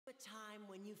time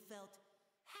when you felt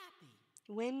happy?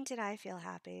 When did I feel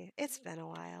happy? It's been a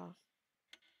while.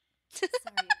 Sorry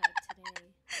about today.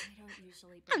 I don't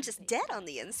usually bring I'm just bacon. dead on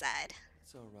the inside.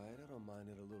 It's alright, I don't mind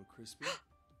it a little crispy.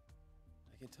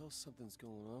 I can tell something's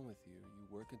going on with you. You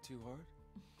working too hard?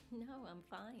 No, I'm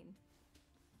fine.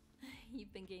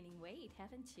 You've been gaining weight,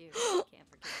 haven't you? Can't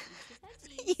forget to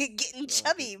eat your veggies. You're getting Well,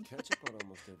 chubby. I catch up on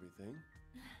almost everything.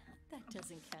 That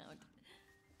doesn't count.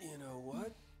 You know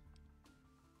what?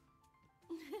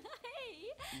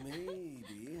 Hey!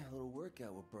 Maybe a little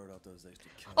workout will burn out those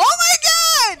extra calories. Oh my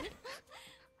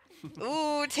god!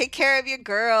 Ooh, take care of your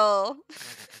girl.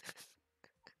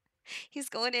 He's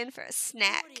going in for a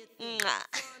snack. What do you think?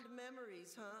 Mwah. Fond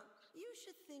memories, huh? You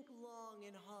should think long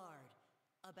and hard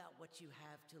about what you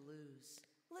have to lose.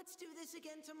 Let's do this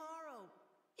again tomorrow.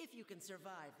 If you can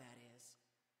survive, that is.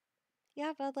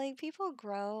 Yeah, but like people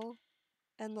grow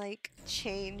and like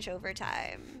change over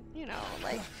time. You know,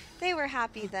 like they were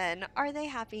happy then. Are they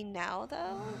happy now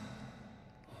though?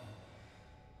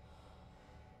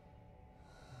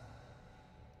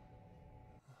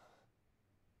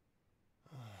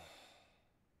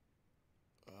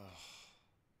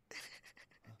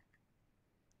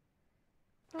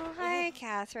 Oh, hi,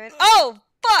 Catherine. Oh,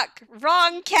 fuck!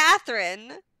 Wrong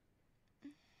Catherine!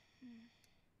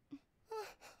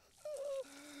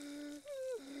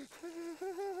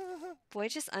 Boy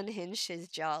just unhinged his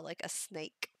jaw like a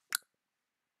snake.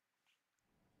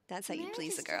 That's how you Marriage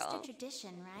please a is just girl. a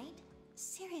tradition, right?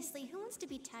 Seriously, who wants to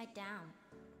be tied down?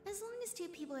 As long as two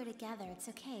people are together, it's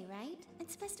okay, right?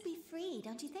 It's supposed to be free,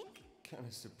 don't you think? Kind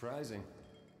of surprising.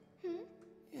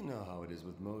 You know how it is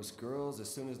with most girls. As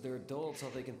soon as they're adults, all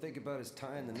they can think about is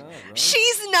tying the knot, right?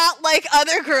 She's not like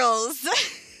other girls!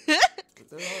 But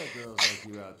there are girls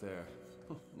like you out there.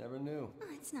 Never knew. Oh,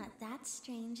 it's not that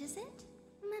strange, is it?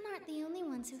 Men aren't the only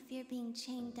ones who fear being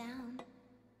chained down.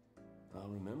 I'll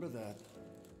remember that.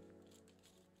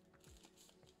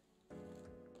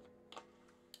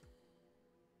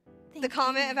 The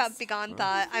comment about Begone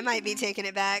Thought, I might be taking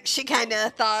it back. She kinda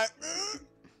thought...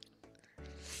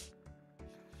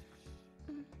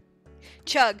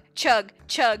 Chug, chug,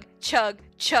 chug, chug,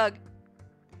 chug.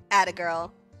 Atta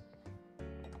girl.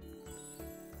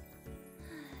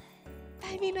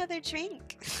 Buy me another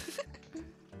drink.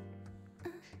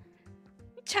 I'm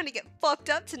trying to get fucked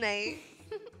up tonight.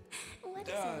 What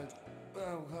is it?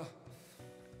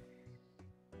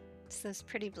 It's those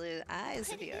pretty blue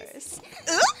eyes of yours.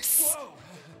 What Oops! Whoa!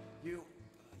 You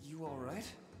all right?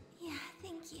 Yeah,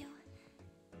 thank you.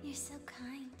 You're so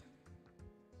kind.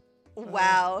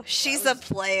 Wow, she's a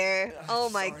player. Oh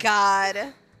my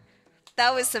god.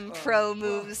 That was some pro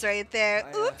moves right there.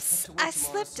 Oops, I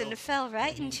slipped and fell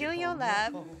right into your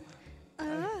lap. I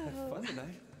had Oh. fun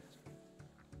tonight.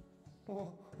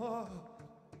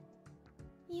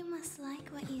 You must like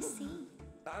what you see.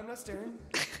 I'm not staring.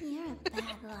 You're a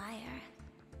bad liar.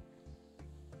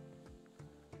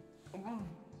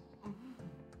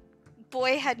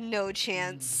 Boy had no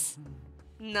chance.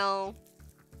 No.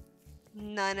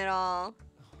 None at all.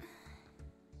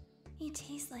 You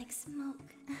taste like smoke,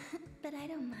 but I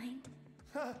don't mind.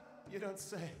 You don't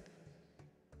say.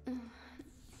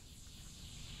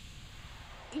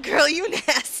 Girl, you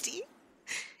nasty.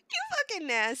 You fucking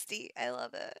nasty. I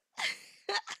love it.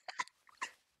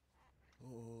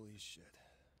 Holy shit.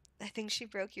 I think she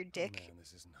broke your dick. Man,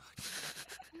 this is not.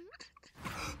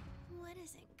 What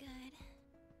is it good?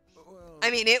 Well, I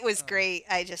mean, it was great.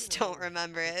 I just don't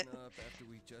remember it. hooking up after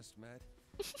we just met.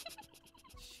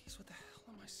 Jeez, what the hell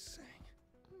am I saying?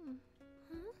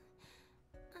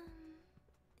 Huh?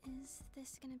 Is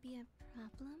this gonna be a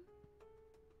problem?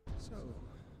 So,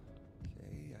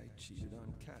 okay, I cheated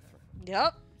on Catherine.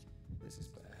 Yep. This is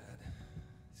bad.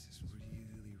 This is really,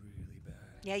 really bad.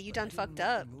 Yeah, you But I done didn't fucked make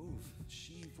up. the move.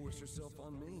 She forced herself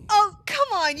on me. Oh, come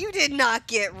on. You did not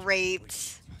get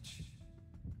raped. Much.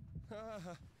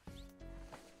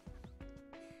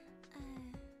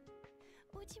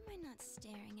 Would you mind not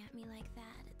staring at me like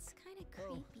that? It's kind of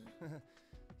Oh. creepy.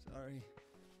 Sorry.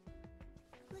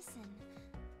 Listen,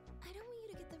 I don't want you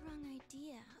to get the wrong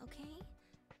idea, okay?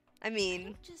 I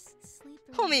mean, Just sleep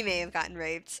homie around. may have gotten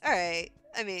raped. Alright.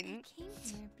 I mean, I came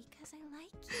here because I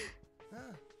like you. Ah.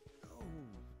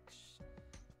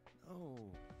 Oh. Oh.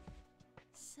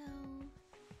 So,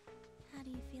 how do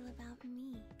you feel about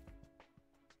me?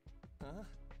 Huh?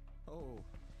 Oh.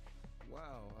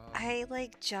 Wow. I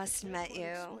like just can't met quite you,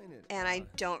 explain it. and I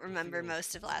don't I remember feel-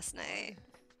 most of last night.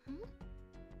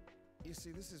 You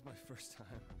see, this is my first time.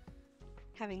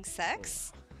 Having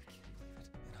sex? Oh, I can't believe it.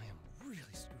 And I am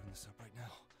really screwing this up right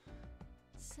now.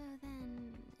 So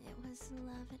then, it was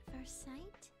love at first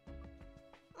sight?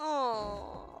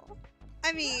 Oh.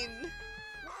 I mean...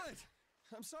 What?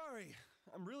 I'm sorry.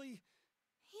 I'm really...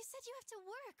 You said you have to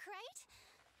work, right?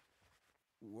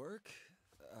 Work?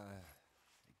 I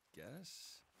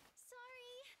guess?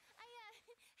 Sorry.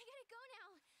 I gotta go now.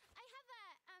 I have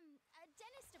a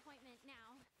dentist appointment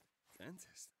now.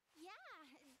 Dentist? Yeah,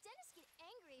 dentists get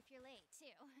angry if you're late,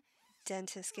 too.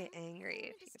 Dentists get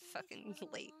angry I if wanted to you're stay with you fucking a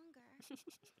little late. longer.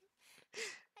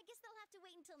 I guess they'll have to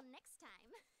wait until next time.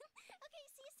 Okay,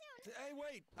 see you soon. Hey,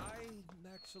 wait! I'm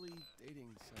actually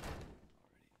dating someone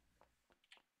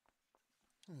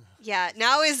already. Yeah,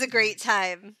 now is a great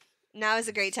time. Now is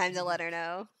a great time to let her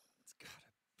know. It's gotta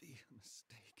be a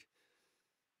mistake.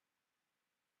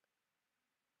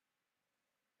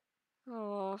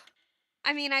 Oh.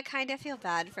 I mean, I kind of feel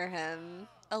bad for him.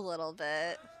 A little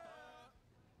bit.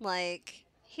 Like,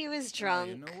 he was drunk,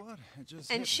 You know what? It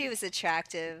just and hit she me. was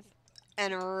attractive,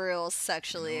 and real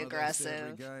sexually You know how they say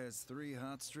every aggressive. guy has 3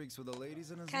 hot streaks with the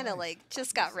ladies in his Kind of life? like,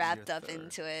 just This got is wrapped your up third.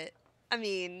 into it. I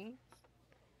mean,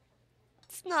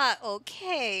 it's not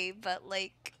okay, but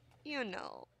like, you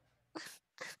know.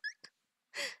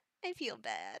 I feel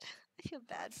bad. I feel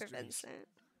bad for streaks. Vincent.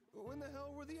 When the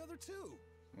hell were the other two?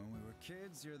 When we were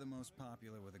kids, you're the most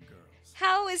popular with the girls.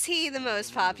 How is he the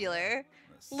most popular?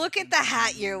 The Look at second the thing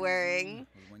hat you you're lose wearing. was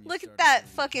when you Look at started that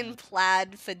getting fucking fat.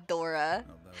 plaid fedora.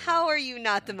 Although, How are you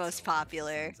not the that's most all if he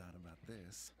popular? finds out about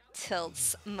this.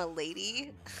 Tilts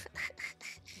milady.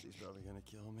 She's probably gonna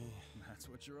kill me. That's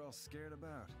what you're all scared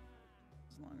about.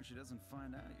 As long as she doesn't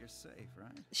find out, you're safe,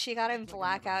 right? She got him Like it never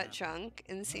blackout happened. drunk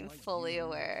and Not seemed like fully you.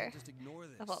 aware Just ignore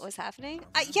this. of what was happening. Well,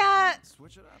 then, Yeah.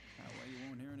 Switch it up. That way you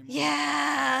won't hear any more.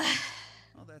 Yeah.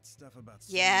 All that stuff about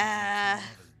Yeah.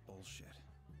 love is bullshit.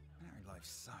 Married life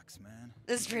sucks, man.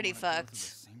 This is You don't pretty wanna go through fucked. The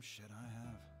same shit I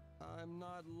have. I'm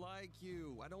not like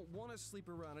you. I don't want to sleep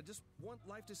around. I just want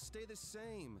life to stay the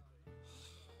same.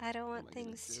 I don't What want am I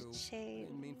gonna things do? to I change.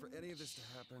 didn't mean for any of this to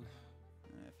happen.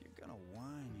 If you're gonna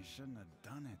whine, you shouldn't have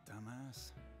done it,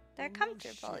 dumbass. They're Well, no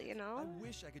comfortable, shit. you know? I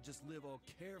wish I could just live all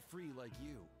carefree like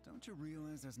you. Don't you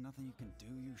realize there's nothing you can do,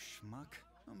 you schmuck?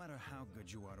 No matter how good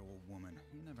you are to a woman,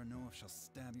 you never know if she'll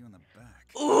stab you in the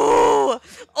back. Ooh!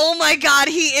 Oh my god,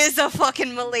 he is a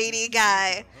fucking milady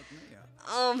guy. Hook me up.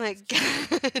 Oh my god.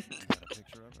 You got a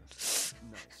picture of her? Nice.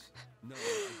 No,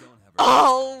 I don't have her.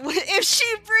 Oh, if she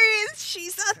breathes,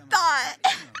 she's a Come on, thought. you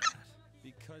know that.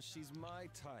 Because she's my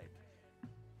type.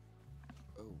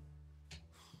 Oh.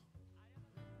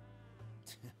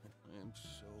 I am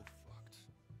so fucked.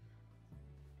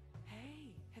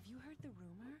 Hey, have you heard the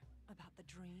rumor about the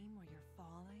dream where you're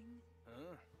falling?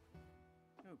 Huh?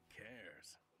 Who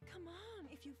cares? Come on,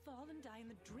 if you fall and die in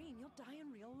the dream, you'll die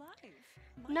in real life.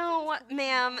 No,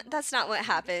 ma'am, that's not what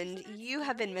happened. You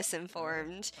have been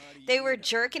misinformed. They were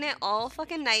jerking it all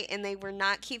fucking night and they were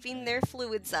not keeping their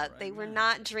fluids up. They were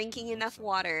not drinking enough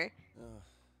water.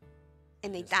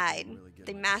 And they died.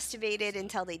 They masturbated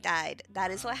until they died.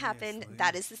 That is what happened.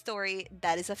 That is the story.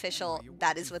 That is official.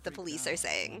 That is what the police are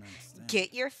saying.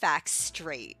 Get your facts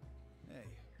straight. Hey,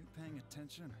 you paying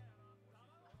attention?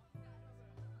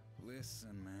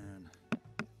 Listen, man.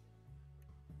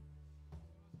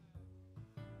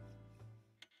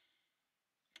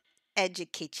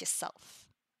 Educate yourself.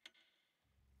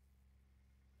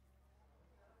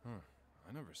 Huh.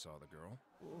 I never saw the girl.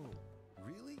 Oh,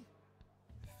 really?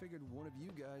 I figured one of you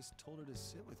guys told her to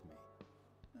sit with me.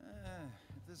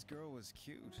 If this girl was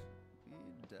cute,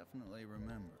 you'd definitely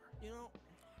remember. You know,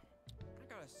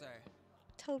 I gotta say,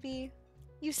 Toby,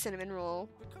 you cinnamon roll.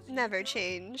 because of Never you guys,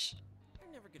 change.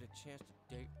 I never get a chance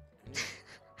to date anyone.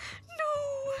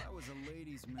 No. I was a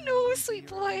ladies' man. No, I'd be sweet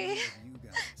here boy. along with You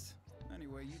guys.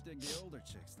 Anyway, you dig the older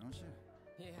chicks, don't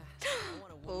you? Yeah, I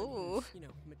want a woman Ooh. who's, you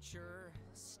know, mature,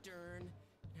 stern,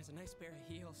 and has a nice pair of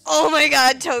heels. Oh my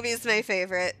god, Toby's my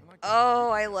favorite. Oh,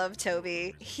 I love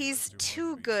Toby. He's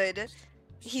too good.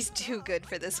 He's too good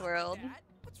for this world. Dad,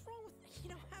 what's wrong with, you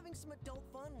know, having some adult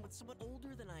fun with someone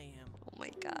older than I am? Oh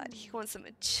my god, he wants a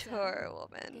mature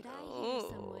woman. Did I hear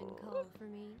someone call for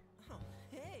me? Oh,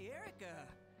 hey, Erica.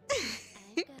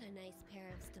 I've got a nice pair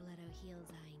of stiletto heels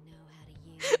I know how to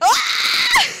use.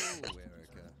 Oh,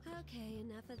 Erica. Okay,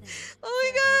 enough of that. Oh Have my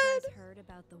you god. guys heard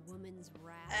about the woman's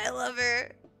wrath? I love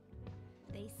her.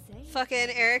 They say Fucking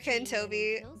that Erica and she went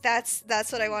Toby. kills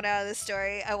That's what I want out of this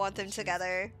story. I want them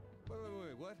together. Wait,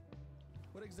 what?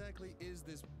 What exactly is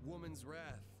this woman's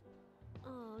wrath?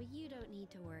 Oh, you don't need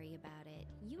to worry about it.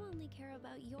 You only care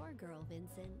about your girl,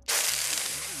 Vincent.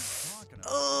 Talking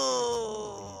about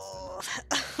Oh.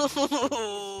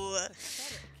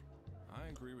 Pathetic. I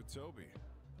agree with Toby.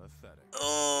 Pathetic.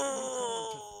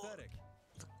 Oh. Pathetic.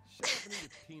 Shut up and eat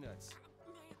your peanuts.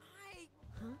 My eye.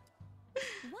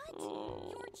 What? Oh.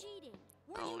 You're cheating.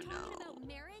 Oh Talking no. about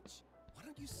marriage? Why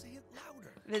don't you say it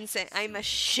louder? Vincent, I'm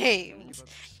ashamed.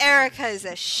 Erica is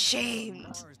ashamed.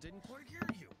 Mars didn't quite hear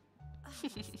you.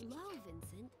 Low,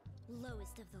 Vincent.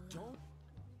 Lowest of the low. Don't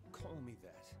call me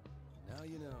that. Now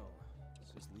you know.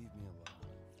 Just leave me alone.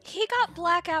 He got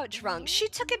blackout drunk. She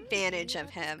took advantage of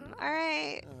him.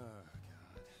 Alright. Oh, God.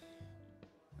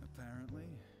 Apparently,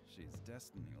 she's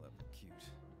destiny level cute.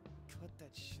 Cut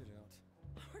that shit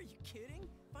out. Are you kidding?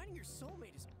 Finding your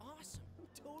soulmate is awesome. I'm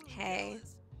totally Hey.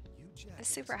 jealous. You A jackass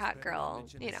super better hot not girl,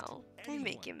 mention you this to know, they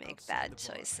make you anyone make outside bad the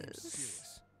bar. I'm choices.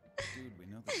 serious. Dude, we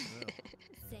know the drill.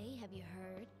 Say, have you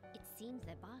heard? It seems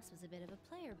that Boss was a bit of a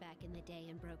player back in the day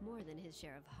and broke more than his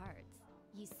share of hearts.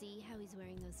 You see how he's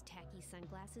wearing those tacky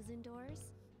sunglasses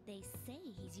indoors? They say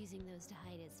he's using those to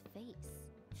hide his face.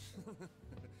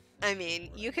 I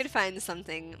mean, you could find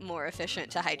something more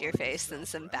efficient to hide your face than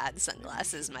some bad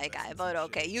sunglasses, my guy, but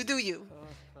okay, you do you.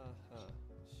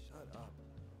 Shut up.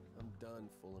 I'm done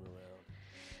fooling around.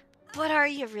 But are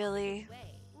you really?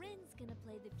 Way, Rin's gonna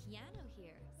play the piano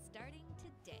here, starting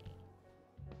today.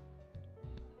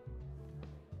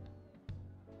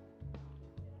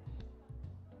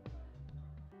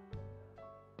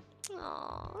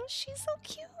 Aw, she's so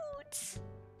cute.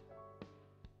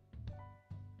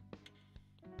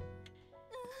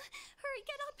 Hurry,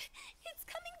 get up! It's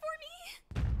coming for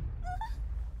me!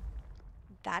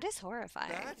 That is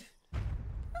horrifying. That?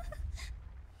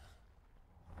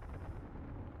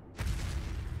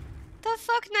 The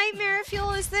fuck nightmare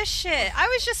fuel is this shit? I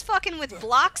was just fucking with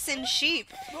blocks and sheep,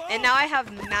 and now I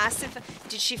have massive.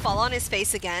 Did she fall on his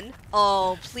face again?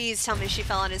 Oh, please tell me she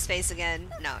fell on his face again.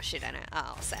 No, she didn't.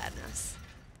 Oh, sadness.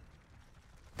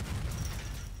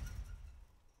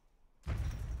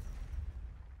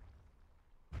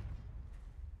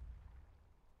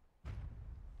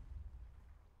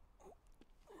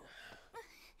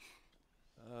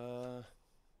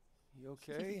 You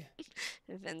okay?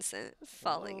 Vincent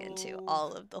falling into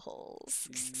all of the holes.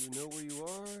 You know where you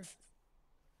are?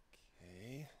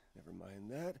 Okay, never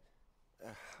mind that.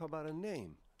 How about a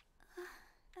name?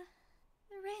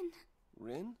 Rin.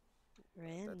 Rin?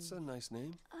 Rin. That's a nice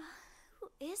name. Who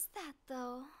is that,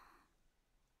 though?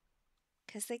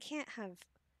 Because they can't have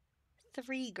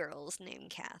 3 girls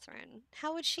named Catherine.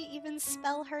 How would she even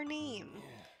spell her name?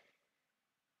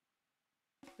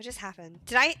 What just happened?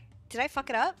 Did I fuck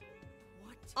it up?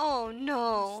 What? Oh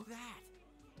no. What's that?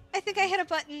 I think I hit a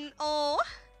button. Oh.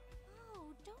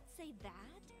 Oh, don't say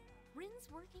that. Rin's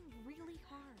working really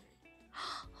hard.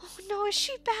 Oh no, is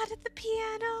she bad at the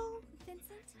piano?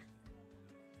 Vincent?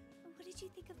 What did you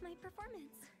think of my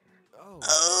performance?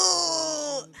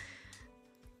 Oh.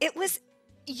 It was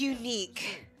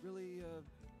unique. Really,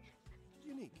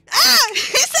 unique. Ah! He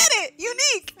said it!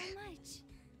 Unique! So much.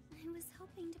 I was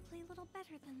hoping to play a little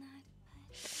better than that,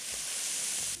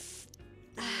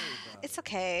 but... It's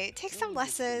okay. Take some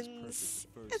lessons.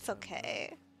 It's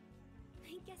okay.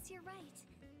 I guess you're right.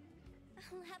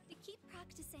 I'll have to keep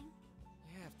practicing.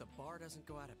 Yeah, if the bar doesn't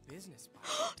go out of business by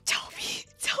Toby!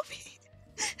 Toby!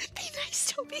 Be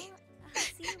nice, Toby! Well, I'll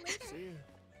see you later. See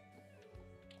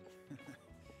ya.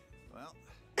 Well,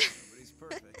 nobody's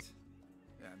perfect.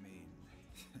 I mean,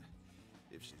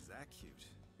 if she's that cute,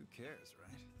 who cares,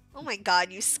 right? Oh my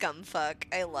god, you scumfuck.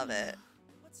 I love it.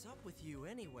 What's up with you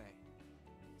anyway?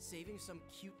 Saving some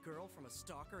cute girl from a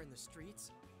stalker in the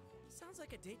streets? Sounds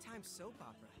like a daytime soap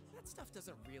opera. That stuff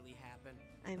doesn't really happen.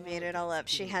 I made it all up.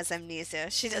 She has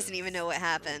amnesia. She doesn't even know what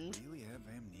happened. Really have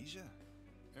amnesia?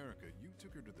 Erica, you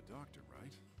took her to the doctor,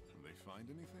 right? Did they find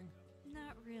anything?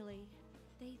 Not really.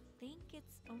 They think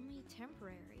it's only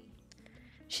temporary.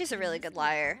 She's a really good It must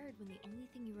be liar. hard when the only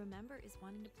thing you remember is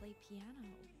wanting to play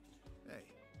piano. Hey,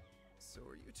 so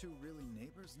are you two really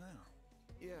neighbors now?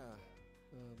 Yeah.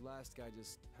 The last guy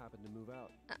just happened to move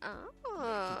out.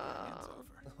 Oh.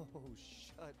 Oh,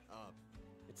 shut up.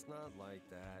 It's not like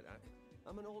that.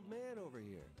 I'm an old man over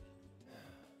here.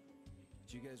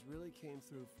 But you guys really came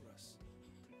through for us.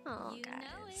 Oh, You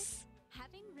know it. guys.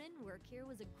 Having Rin work here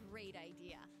was a great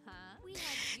idea, huh? We had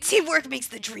you Teamwork and makes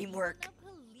the Vincent dream work. and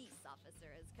a police officer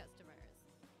as customers.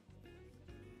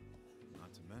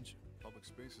 Not to mention, public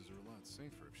spaces are a lot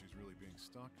safer if she's really being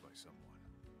stalked by someone.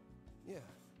 Yeah.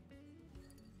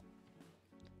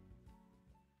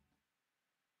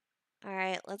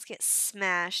 Alright, let's get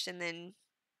smashed and then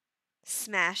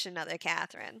smash another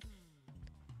Catherine.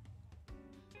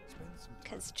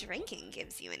 Because drinking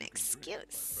gives you an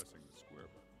excuse. Pressing the square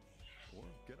button, or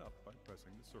get up by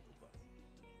pressing the circle button.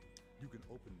 You can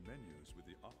open menus with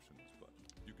the options button.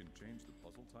 You can change the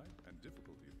puzzle type and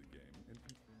difficulty of the game in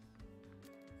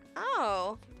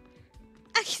Oh.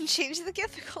 I can change the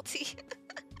difficulty.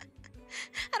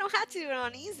 I don't have to do it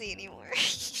on easy anymore.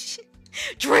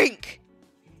 Drink!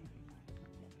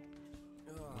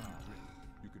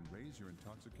 You can raise your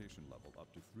intoxication level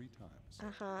up to 3 times.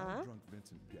 Uh-huh. How drunk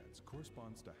Vincent gets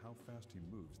corresponds to how fast he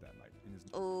moves that night in his...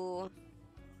 Ooh.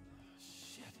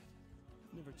 Shit.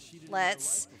 Never cheated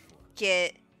Let's in my life before.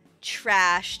 get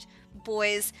trashed.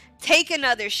 Boys, take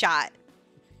another shot.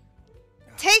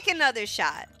 Take another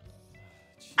shot.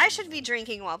 I should be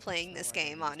drinking while playing this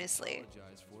game, honestly.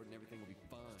 Apologize for it and everything will be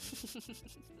fine.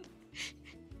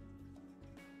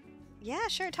 Yeah,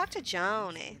 sure. Talk to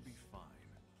Joan. She'll be fine.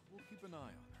 We'll keep an eye on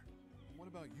her. What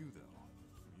about you, though?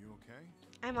 Are you okay?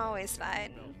 I'm always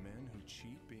fine. About men who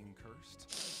cheat being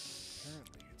cursed?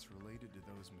 Apparently, it's related to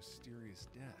those mysterious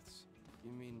deaths.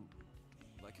 You mean,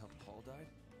 like how Paul died?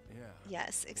 Yeah.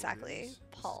 Yes, What it exactly. is, this is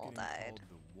Paul getting died.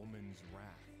 called the woman's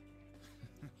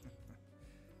wrath.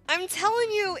 I'm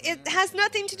telling you, it has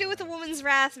nothing to do with the woman's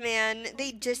wrath, man.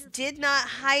 They just did not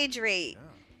hydrate.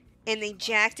 And they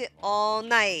jacked it all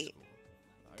night.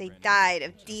 They died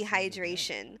of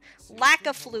dehydration. Lack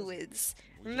of fluids.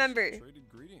 Remember, Traded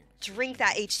greetings. drink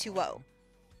that H2O.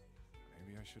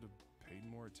 Maybe I should have paid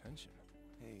more attention.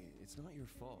 Hey, it's not your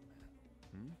fault,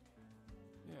 man.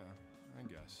 Yeah, I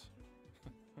guess.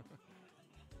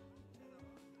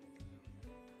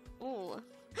 Ooh.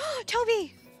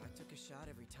 Toby! If I took a shot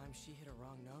every time she hit a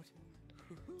wrong note,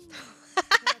 that's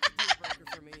a deal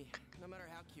breaker for me, no matter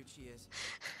how cute she is.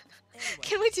 Anyway,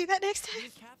 Can we do that next you time?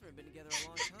 and Catherine have been together a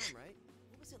long time, right?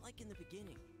 What was it like in the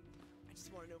beginning? I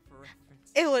just want to know for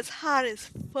reference. It was hot as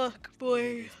fuck,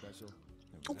 boy. Special.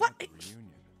 It was What? at the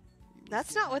reunion.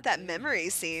 That's not what that memory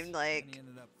seemed And like. he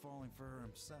ended up falling for her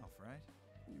himself, right?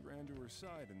 He ran to her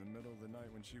side in the middle of the night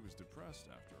when she was depressed,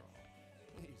 after all.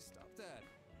 Hey, stop that.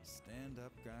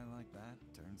 Stand-up guy like that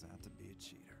turns out to be a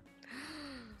cheater.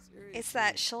 It's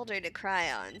that shoulder to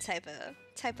cry on type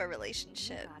of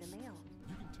relationship. Got a mail.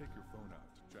 You can take your phone out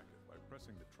to check it by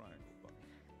pressing the triangle button.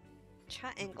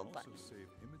 Triangle You can button. also save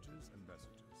images and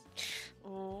messages.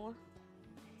 Oh.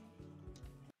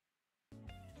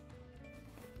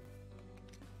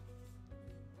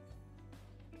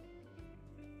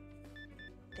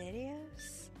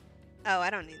 Videos? Oh, I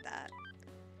don't need that.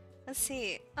 Let's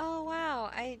see. Oh, wow.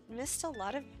 I missed a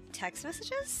lot of text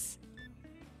messages?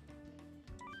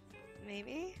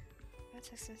 Maybe?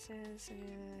 Text messages.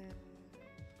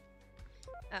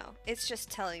 Oh, it's just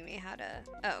telling me how to...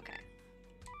 Oh, okay.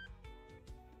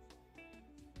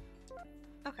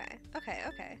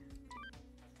 Okay.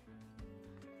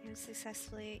 You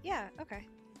successfully... Yeah, okay.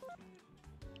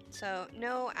 So,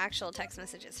 no actual text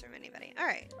messages from anybody.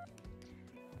 Alright.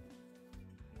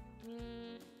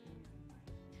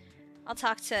 I'll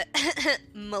talk to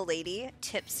Milady,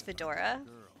 Tips Fedora.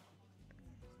 Girl.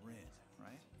 Rin,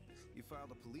 right? You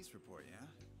filed a police report, yeah?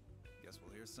 Guess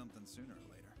we'll hear something sooner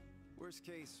or later. Worst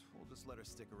case, we'll just let her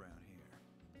stick around here.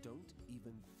 Don't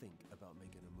even think about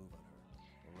making a move on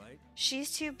her, all right?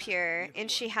 She's too pure, and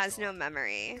she has no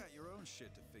memory. You got your own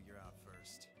shit to figure out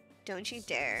first. Don't you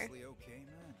dare. Seriously okay,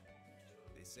 man?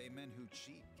 They say men who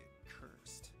cheat get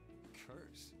cursed.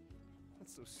 Curse?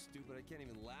 That's so stupid I can't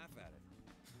even laugh at it.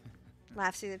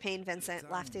 Laugh through the pain,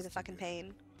 Vincent. Laugh through the fucking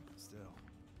pain. Still,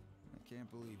 I can't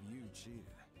believe you cheated.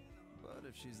 But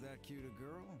if she's that cute a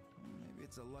girl, maybe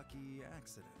it's a lucky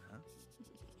accident, huh?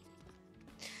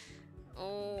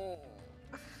 Oh.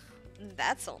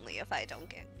 That's only if I don't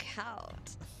get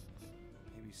caught.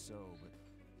 Maybe so, but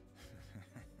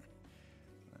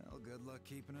Well, good luck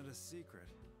keeping it a secret.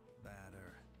 That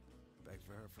or beg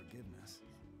for her forgiveness.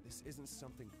 this isn't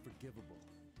something forgivable.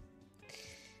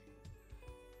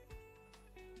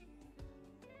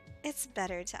 It's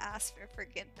better to ask for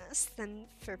forgiveness than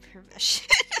for permission.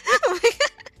 Oh my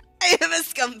god. I am a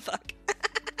scumfuck.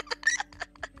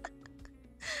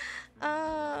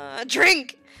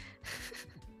 Drink!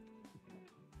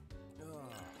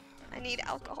 I need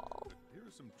alcohol. Here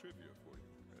is some trivia for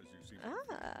you, as you seem to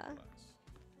be Ah. class.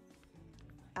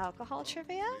 Alcohol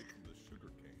trivia? Made from the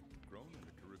sugar cane grown in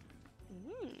the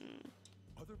Caribbean. Mm.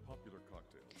 Other popular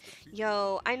cocktails that feature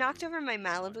Yo, I knocked over my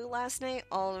Malibu last night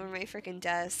all over my freaking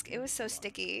desk. It was so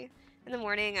sticky. In the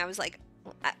morning, I was like,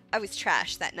 I was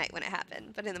trashed that night when it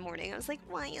happened. But in the morning, I was like,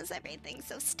 why is everything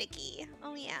so sticky?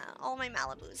 Oh yeah, all my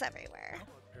Malibus everywhere. How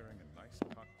about pairing a nice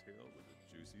cocktail with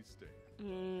a juicy steak?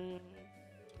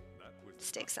 That was the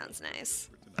Steak cocktail sounds nice.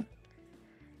 for tonight.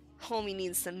 Homie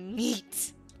needs some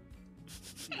meat.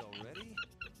 She all ready?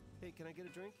 Hey, can I get a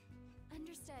drink?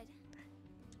 Understood.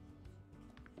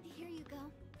 Here you go.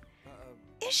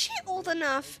 Is she old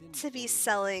enough to be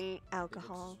selling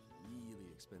alcohol? Really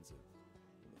expensive.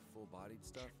 And the full-bodied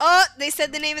stuff. Oh, they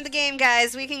said the name of the game,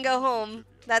 guys. We can go home.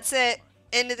 That's it.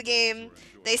 End of the game.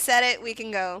 They said it. We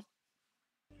can go.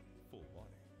 Full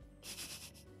body.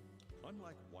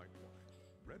 Unlike white wine,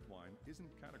 red wine isn't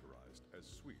categorized as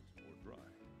sweet or dry.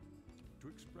 To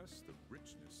express the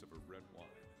richness of a red wine,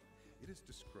 it is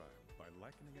described by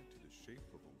likening it to the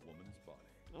shape of a woman's body.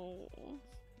 Oh,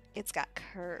 it's got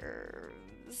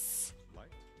curves.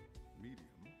 Light, medium,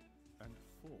 and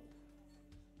full.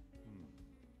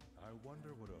 I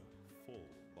wonder what a full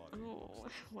body looks Oh,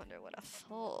 like. I wonder what a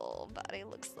full body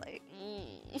looks like.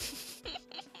 And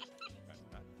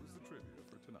that was the trivia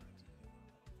for tonight.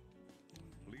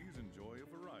 Please enjoy a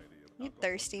variety of You alcoholic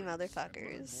thirsty drinks and learn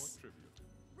motherfuckers. more trivia.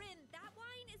 Rin, that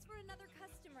wine is for another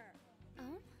customer.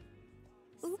 Oh?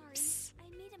 Oops. Sorry, I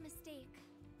made a mistake.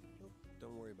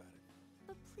 Don't worry about it.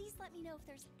 But please let me know if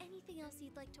there's anything else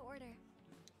you'd like to order.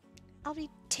 I'll be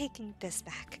taking this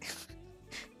back.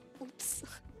 Oops.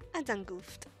 I done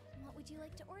goofed. What would you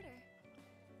like to order?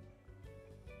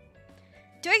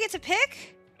 Do I get to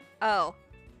pick? Oh.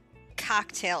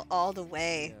 Cocktail all the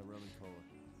way. Yeah, rum and cola.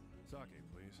 Sake,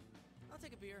 please. I'll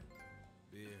take a beer.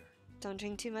 Beer. Don't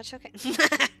drink too much, okay?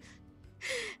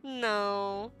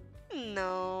 No.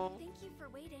 No. Thank you for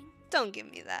waiting. Don't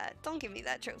give me that. Don't give me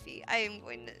that trophy. I'm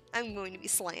going to be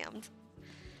slammed.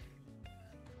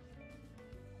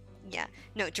 Yeah.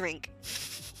 No, drink.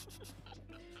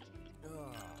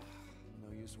 No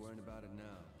use worrying about it now.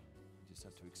 You just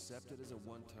have to accept it as a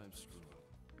one-time screw-up.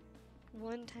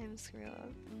 One-time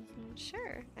screw-up.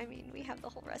 Sure. I mean, we have the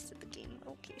whole rest of the game.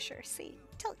 Okay, sure. See,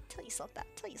 tell yourself that.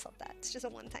 Tell yourself that. It's just a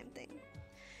one-time thing.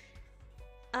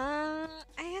 I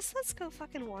guess let's go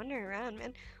fucking wander around,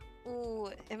 man.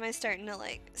 Ooh, am I starting to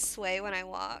like sway when I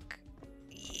walk?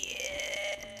 Yeah.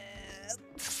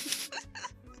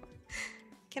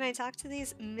 Can I talk to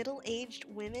these middle-aged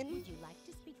women? Would you like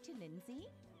to speak to Lindsay?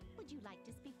 Would you like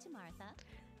to speak to Martha?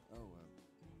 Oh,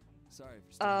 sorry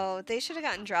for Oh, they should have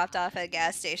gotten dropped off at a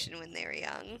gas station when they were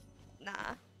young.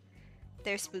 Nah.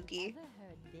 They're spooky. Ever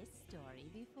heard this story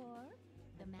before?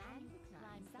 The man who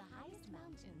climbs the highest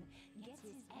mountain gets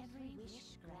his every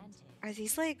wish granted. Are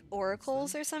these like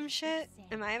oracles or some shit?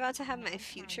 Am I about to have my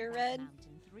future read?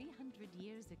 300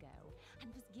 years ago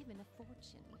and was given a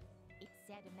fortune. It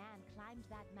said a man climbed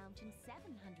that mountain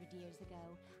 700 years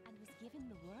ago and was given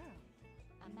the world.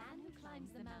 A man who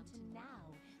climbs the mountain now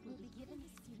will be given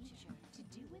his future to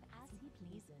do with as he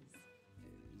pleases.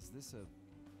 Is this a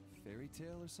fairy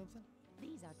tale or something?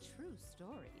 These are true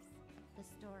stories. The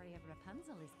story of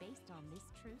Rapunzel is based on this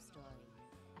true story.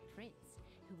 A prince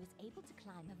who was able to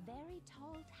climb a very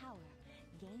tall tower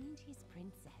gained his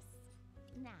princess.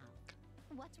 Now,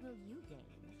 what will you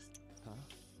gain? Huh?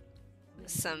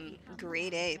 Some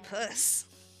grade A puss.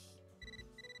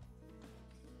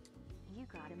 You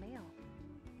got a mail.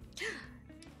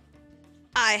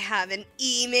 I have an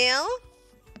email.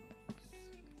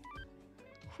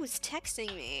 Who's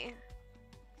texting me?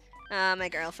 My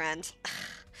girlfriend.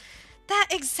 That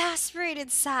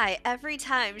exasperated sigh every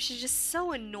time. She's just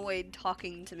so annoyed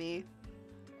talking to me.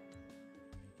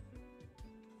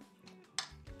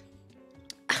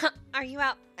 Are you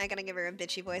out? I gotta give her a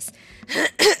bitchy voice.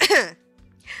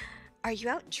 Are you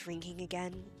out drinking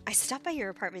again? I stopped by your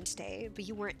apartment today, but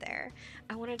you weren't there.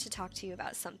 I wanted to talk to you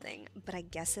about something, but I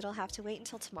guess it'll have to wait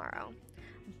until tomorrow.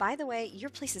 By the way, your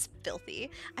place is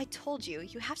filthy. I told you,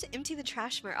 you have to empty the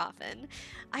trash more often.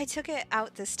 I took it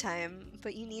out this time,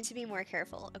 but you need to be more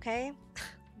careful, okay?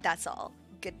 That's all.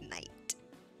 Good night.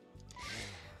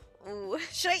 Ooh,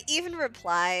 should I even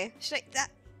reply? Should I... That...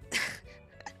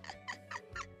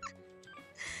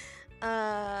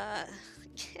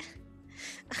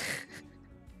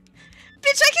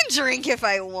 Bitch, I can drink if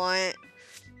I want.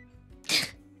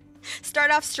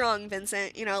 Start off strong,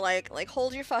 Vincent. You know, like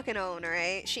hold your fucking own,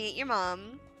 alright? She ain't your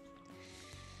mom.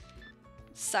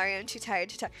 Sorry, I'm too tired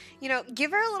to talk. You know,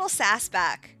 give her a little sass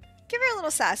back. Give her a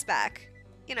little sass back.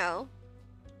 You know,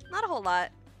 not a whole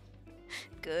lot.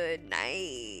 Good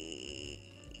night.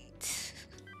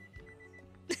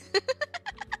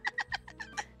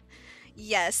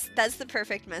 Yes, that's the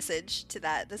perfect message to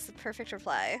that. That's the perfect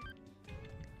reply.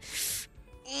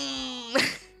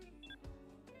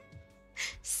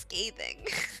 Scathing.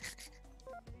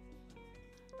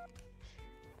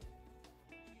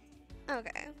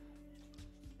 Okay.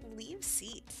 Leave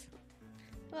seat.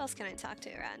 Who else can I talk to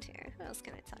around here? Who else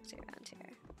can I talk to around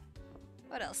here?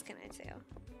 What else can I do?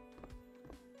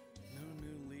 No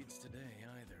new leads today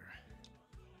either.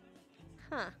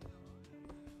 Huh.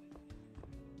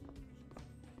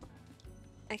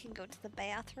 I can go to the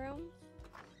bathroom.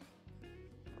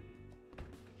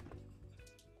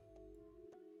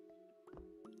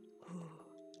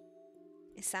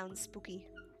 It sounds spooky.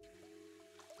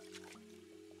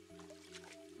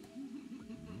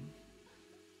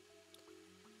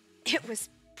 It was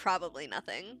probably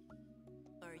nothing.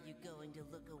 Are you going to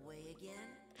look away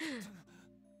again?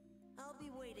 I'll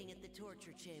be waiting at the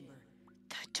torture chamber.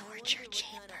 The torture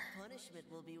chamber. What kind of punishment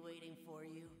will be waiting for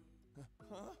you?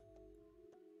 Huh?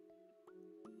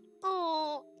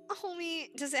 Oh,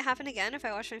 homie. Does it happen again if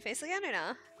I wash my face again or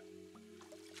no?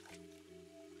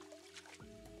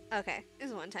 Okay, it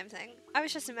was a one-time thing. I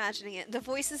was just imagining it. The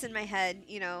voices in my head,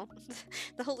 you know,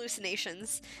 the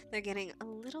hallucinations, they're getting a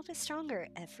little bit stronger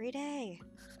every day.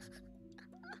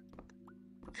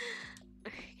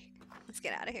 Let's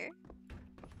get out of here.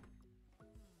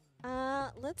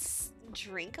 Let's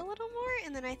drink a little more,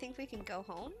 and then I think we can go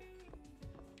home.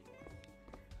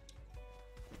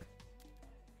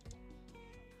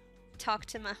 Talk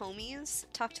to my homies.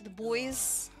 Talk to the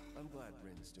boys. I'm glad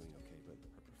Rin's doing okay, but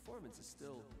her performance is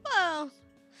still... Well,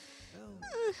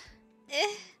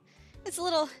 it's a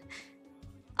little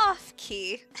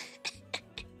off-key.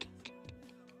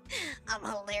 I'm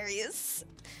hilarious.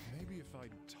 Maybe if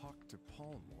I'd talked to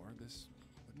Paul more, this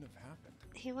wouldn't have happened.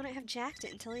 He wouldn't have jacked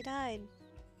it until he died.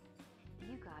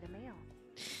 You got a mail.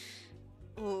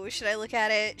 Ooh, should I look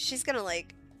at it? She's gonna,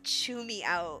 like, chew me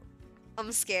out.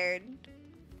 I'm scared.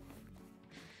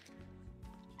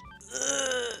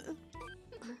 Ugh.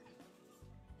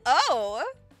 Oh!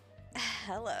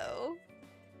 Hello.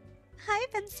 Hi,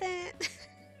 Vincent.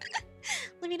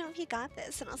 Let me know if you got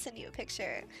this and I'll send you a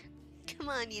picture. Come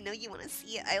on, you know you want to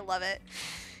see it. I love it.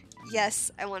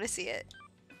 Yes, I want to see it.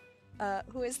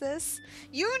 Who is this?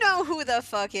 You know who the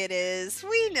fuck it is.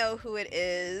 We know who it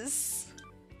is.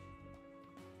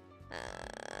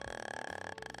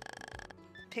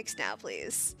 Pics now,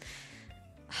 please.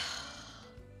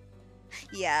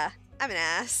 Yeah, I'm an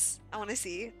ass. I want to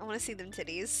see them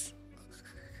titties.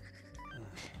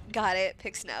 Got it.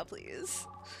 Pics now, please.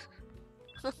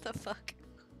 What the fuck?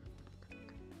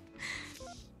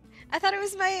 I thought it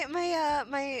was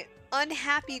my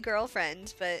unhappy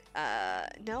girlfriend, but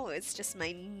no, it's just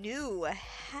my new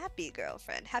happy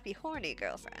girlfriend, happy horny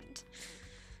girlfriend.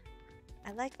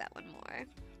 I like that one more.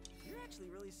 You're actually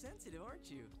really sensitive, aren't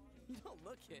you? You don't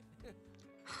look it.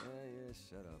 Yeah,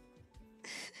 shut up.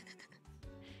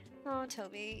 Oh,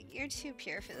 Toby, you're too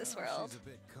pure for this world. She's a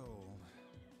bit cold,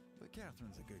 but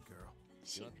Catherine's a good girl.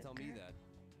 You don't tell me that.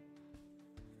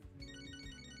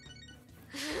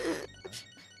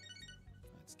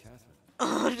 That's Catherine.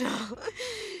 Oh no,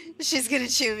 she's gonna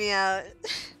chew me out.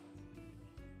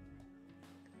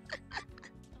 Oh,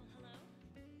 hello?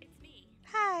 It's me.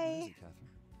 Hi. Who is it,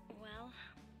 Catherine? Well,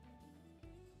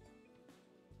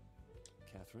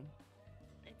 Catherine?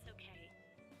 it's okay.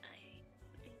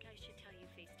 I think I should tell you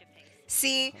face to face.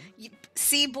 See,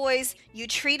 see, boys, you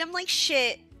treat them like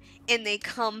shit, and they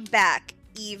come back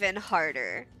even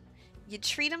harder. You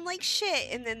treat them like shit,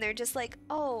 and then they're just like,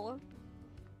 oh,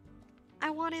 I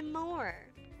wanted more.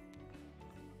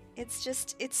 It's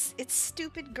just, it's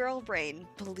stupid girl brain.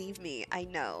 Believe me, I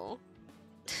know.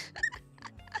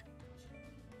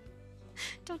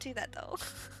 Don't do that, though.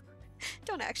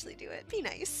 Don't actually do it. Be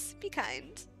nice. Be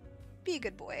kind. Be a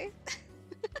good boy.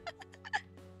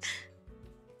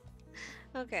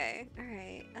 Okay,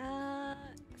 alright.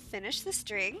 Finish this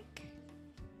drink.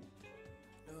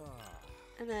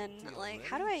 And then, like,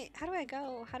 how do I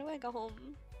go? How do I go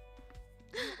home?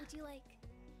 What would you like?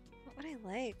 What would I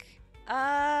like?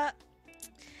 I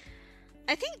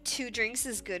think 2 drinks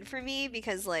is good for me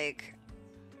because, like,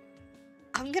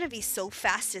 I'm gonna be so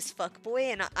fast as fuck, boy,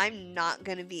 and I'm not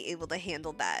gonna be able to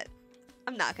handle that.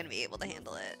 I'm not gonna be able to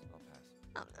handle it.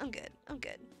 I'm good. I'm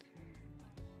good.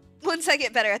 Once I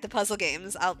get better at the puzzle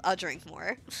games, I'll drink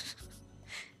more.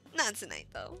 Not tonight,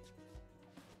 though.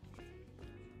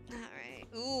 Alright.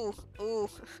 Ooh, ooh.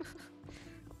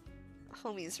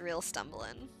 Homie's real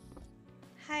stumbling.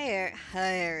 Hi,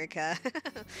 Erica. I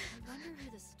wonder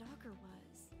who the stalker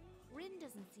was. Rin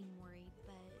doesn't seem worried,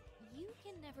 but you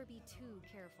can never be too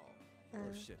careful.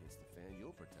 Oh shit hits the fan,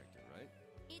 you'll protect her, right?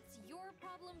 It's your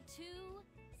problem too?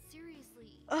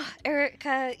 Seriously. Ugh,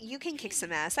 Erica, you can kick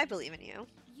some ass. I believe in you.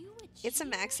 It's a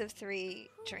max of 3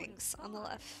 drinks on the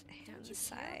left-hand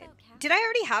side. Did I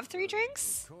already have 3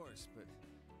 drinks? Of course, but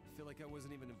I feel like I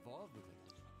wasn't even involved with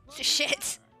it.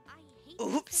 Shit.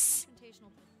 Oops.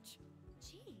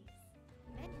 Jeez.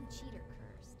 Men who cheat are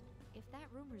cursed. If that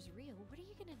rumor's real, what are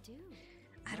you gonna do?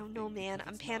 I don't know, man.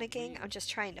 I'm panicking. I'm just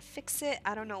trying to fix it.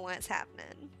 I don't know what's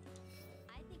happening.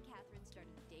 I think Catherine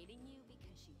started dating you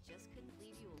because she just couldn't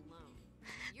leave you alone.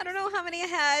 I don't know how many I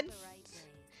had.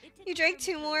 You drank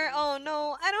 2 more? Oh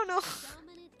no, I don't know.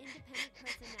 Dominant, independent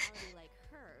personality like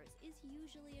hers is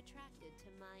usually attracted to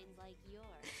minds like yours.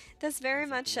 That's very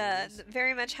much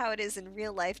how it is in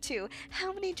real life too.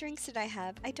 How many drinks did I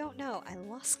have? I don't know. I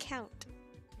lost count.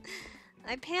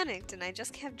 I panicked and I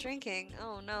just kept drinking.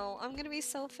 Oh no, I'm gonna be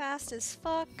so fast as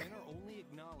fuck. Men are only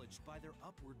acknowledged by their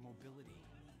upward mobility.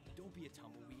 Don't be a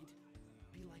tumbleweed.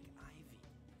 Be like ivy,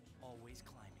 always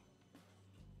climbing.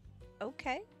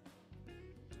 Okay.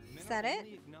 Men Is that are it?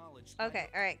 only acknowledged by Okay,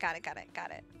 alright, got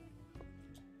it.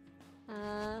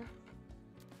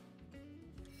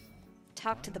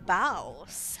 Talk to the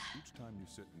boss. Each time you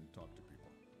sit and talk to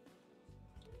people,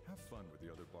 have fun with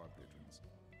the other bar patrons.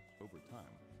 Over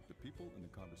time, the people and the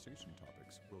conversation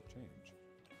topics will change.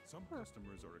 Some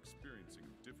customers are experiencing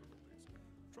difficulties.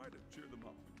 Try to cheer them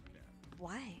up when you can.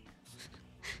 Why?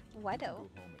 Why You can though?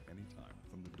 go home at any time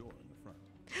from the door in the front.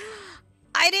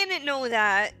 I didn't know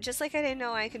that. Just like I didn't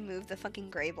know I could move the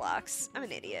fucking gray blocks. I'm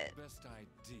an idiot. Best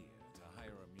idea to hire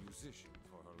a musician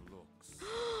for her looks.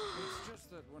 It's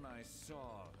just that when I saw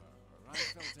her, I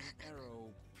felt an arrow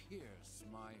pierce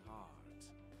my heart.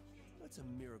 It's a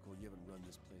miracle you haven't run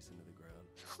this place into the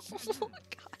ground. Oh my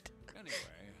god. Anyway,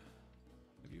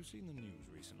 have you seen the news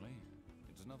recently?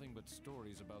 It's nothing but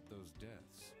stories about those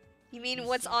deaths. You mean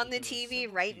what's on the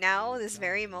TV right now, this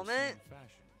very moment?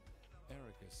 Fashion.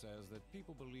 Erica says that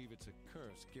people believe it's a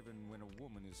curse given when a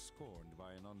woman is scorned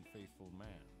by an unfaithful man.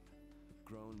 A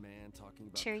grown man talking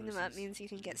about Cheering them up curses? means you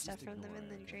can get Just stuff from them ignore in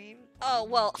the it. dream. Oh,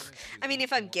 well, I mean,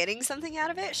 if I'm getting something out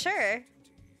of it, sure.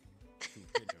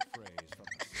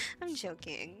 I'm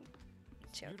joking.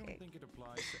 You don't think it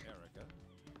applies to Erica?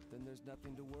 Then there's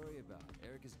nothing to worry about.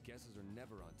 Erica's guesses are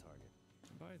never on target.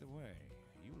 By the way,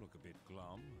 you look a bit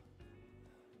glum.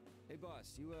 Hey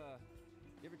boss, you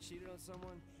ever cheated on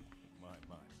someone? My.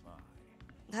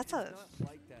 That's It's a... not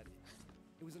like that.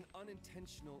 It was an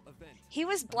unintentional event. He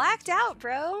was blacked out,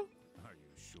 bro. Are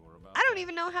you sure about I don't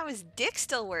even know how his dick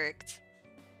still worked.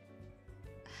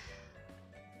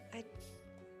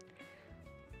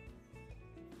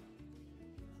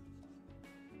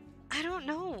 I don't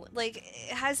know. Like,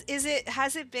 has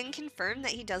it been confirmed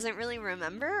that he doesn't really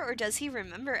remember, or does he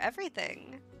remember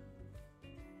everything?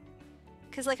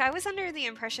 Because, like, I was under the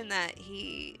impression that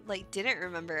he, like, didn't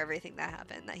remember everything that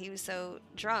happened, that he was so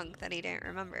drunk that he didn't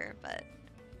remember, but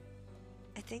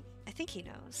I think he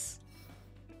knows.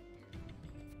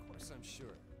 Of course I'm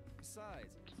sure. Besides,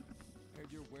 I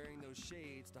heard you're wearing those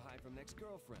shades to hide from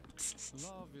ex-girlfriend.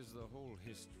 Love is the whole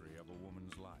history of a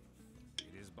woman's life.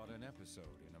 It is but an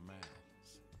episode in a man's.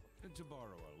 To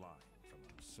borrow a line from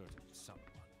a certain someone.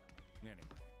 Anyway,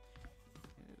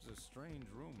 it is a strange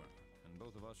rumor, and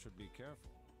both of us should be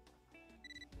careful.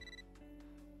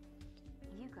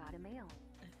 You got a mail.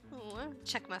 Ooh,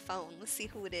 check my phone. Let's see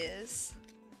who it is.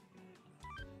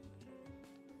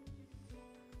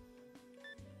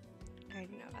 I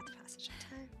already know about the passage of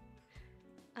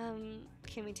time.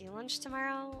 Can we do lunch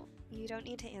tomorrow? You don't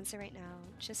need to answer right now.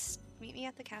 Just meet me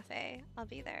at the cafe. I'll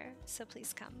be there, so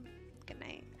please come. Good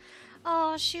night.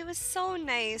 Oh, she was so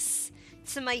nice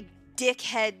to my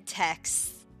dickhead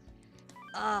text.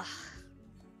 Ugh.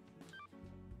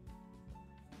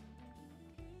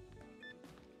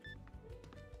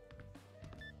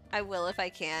 I will if I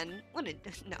can. What a...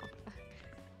 no.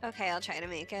 Okay, I'll try to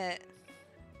make it.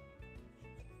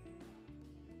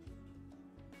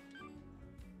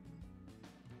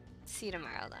 See you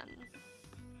tomorrow then.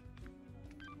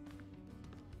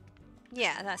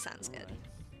 Yeah, that sounds good.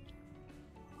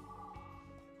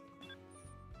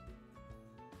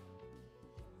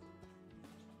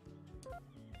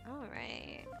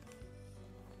 Alright.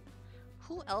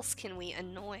 Who else can we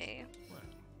annoy? Well,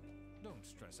 don't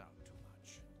stress out too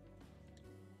much.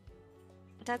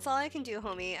 That's all I can do,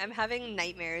 homie. I'm having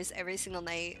nightmares every single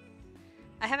night.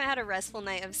 I haven't had a restful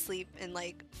night of sleep in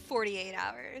like 48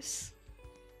 hours.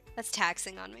 That's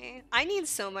taxing on me. I need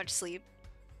so much sleep.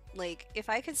 Like, if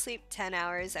I could sleep 10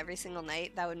 hours every single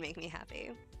night, that would make me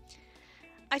happy.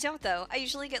 I don't, though. I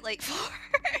usually get like 4.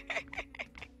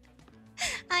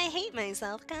 I hate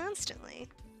myself constantly.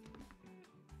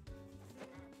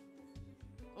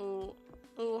 Ooh.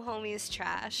 Ooh, homie's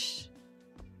trash.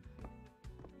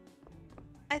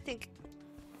 I think...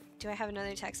 Do I have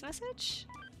another text message?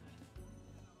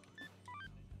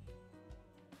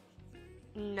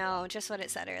 No, just what it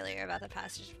said earlier about the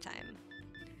passage of time.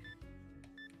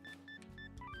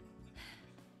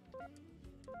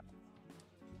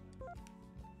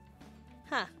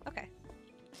 Huh, okay.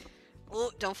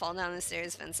 Oh, don't fall down the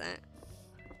stairs, Vincent.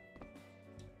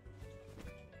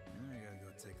 I gotta go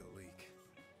take a leak.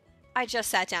 I just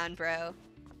sat down, bro.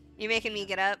 You making me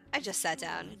get up? I just sat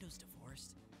down. Orlando's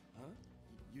divorced. Huh?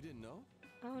 You didn't know?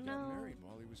 Oh He no. got married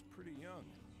while he was pretty young.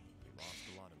 He lost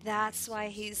a lot of That's money why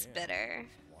and he's scared. bitter.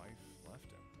 His wife left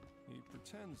him.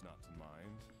 pretends not to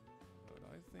mind, but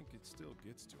I think it still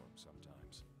gets to him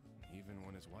sometimes. Even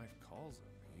when his wife calls him,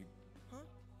 he... Huh?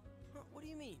 What do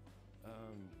you mean?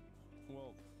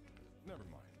 Well, never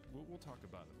mind. We'll talk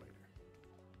about it later.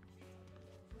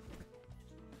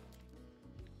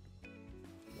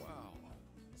 Wow,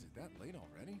 is it that late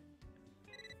already?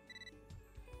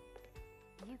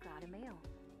 You got a mail.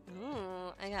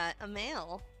 Ooh, I got a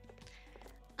mail.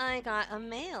 I got a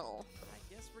mail.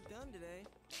 I guess we're done today.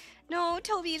 No,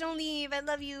 Toby, don't leave. I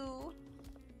love you.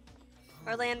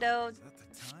 Orlando, Is that the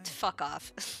time? fuck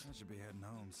off. I should be heading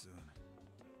home soon.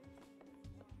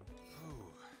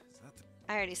 Oh, is that the...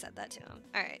 I already said that to him.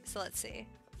 Alright, so let's see.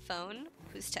 Phone?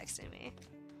 Who's texting me?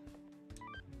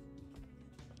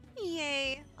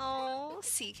 Yay. Oh,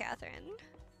 see, Catherine.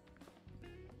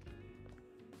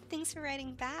 Thanks for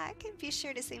writing back. Be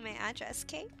sure to say my address,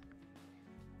 Kate.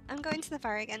 I'm going to the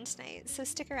bar again tonight, so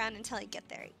stick around until I get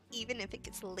there, even if it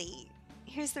gets late.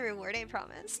 Here's the reward I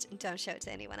promised. Don't show it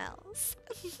to anyone else.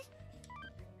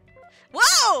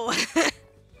 Whoa! Shit.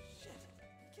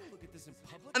 Can't look at this in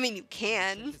public. I mean, you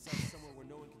can. Check this out somewhere where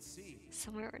no one can see.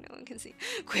 Somewhere where no one can see.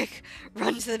 Quick,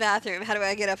 run to the bathroom. How do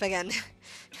I get up again?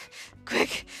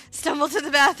 Quick, stumble to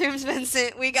the bathrooms,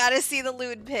 Vincent. We gotta see the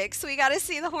lewd pics. We gotta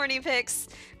see the horny pics.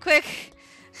 Quick.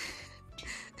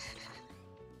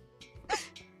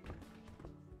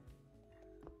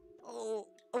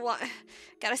 Oh,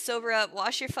 gotta sober up.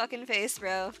 Wash your fucking face,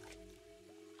 bro.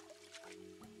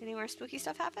 Any more spooky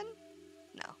stuff happen?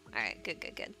 No. Alright, good,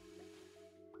 good, good.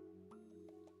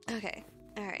 Okay.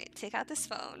 Alright, take out this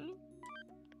phone.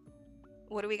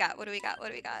 What do we got? What do we got? What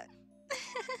do we got?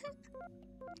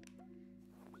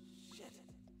 Shit.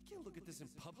 Can't look at this in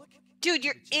public. Dude,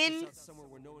 you're Check in... this out somewhere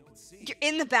where no one can see. You're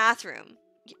in the bathroom.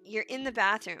 You're in the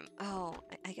bathroom. Oh,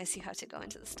 I guess you have to go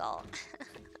into the stall.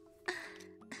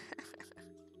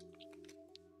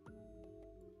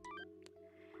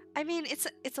 I mean, it's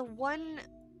a one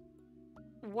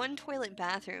toilet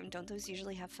bathroom. Don't those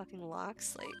usually have fucking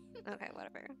locks? Like, okay,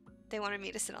 whatever. They wanted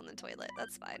me to sit on the toilet.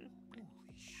 That's fine.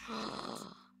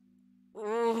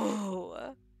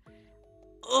 Ooh.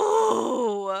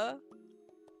 Ooh.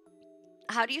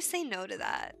 How do you say no to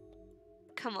that?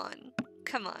 Come on.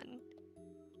 Come on.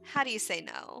 How do you say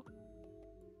no?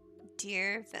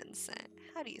 Dear Vincent,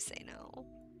 how do you say no?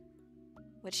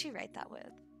 What'd she write that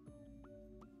with?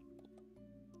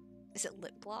 Is it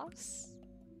lip gloss?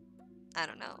 I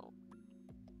don't know.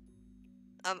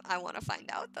 I want to find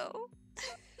out though.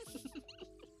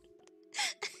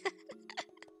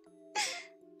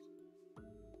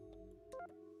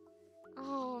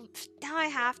 Oh, now I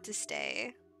have to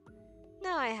stay.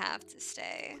 Now I have to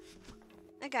stay.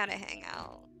 I gotta hang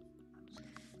out.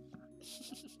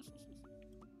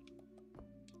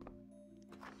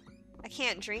 I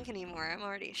can't drink anymore. I'm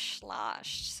already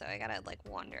sloshed, so I gotta like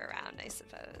wander around, I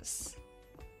suppose.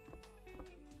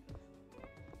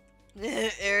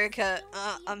 Erica,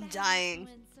 I'm dying.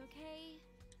 Okay?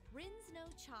 Rin's no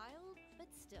child, but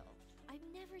still, I've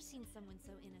never seen someone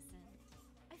so innocent.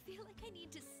 I feel like I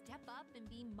need to step up and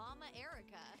be Mama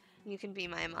Erica. You can be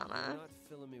my You're mama. not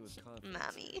filling me with confidence.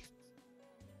 Mommy.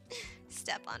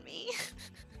 Step on me.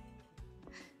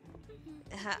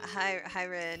 Hi,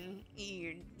 Rin.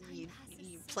 You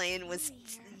playing was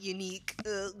unique.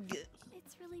 Ugh.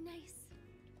 It's really nice.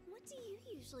 What do you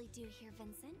usually do here,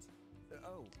 Vincent?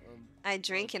 I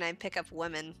drink and I pick up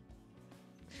women.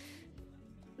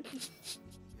 Guess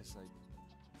I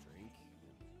drink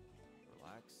and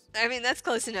relax. I mean, that's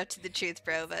close enough to the truth,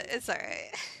 bro, but it's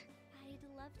alright. I'd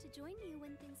love to join you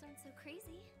when things aren't so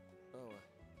crazy.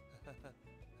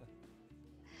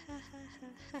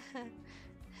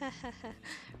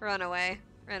 Run away.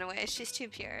 Run away. She's too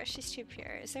pure. She's too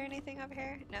pure. Is there anything over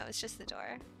here? No, it's just the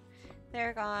door.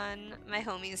 They're gone. My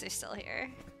homies are still here.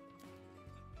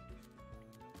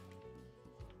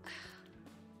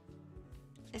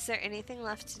 Is there anything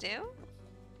left to do?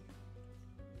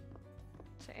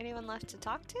 Is there anyone left to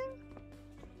talk to?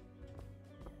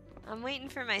 I'm waiting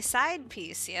for my side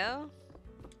piece, yo.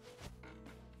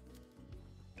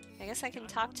 I guess I can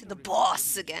talk to the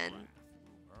boss again.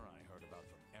 I heard about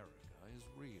from Erica is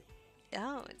real.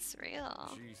 Oh, it's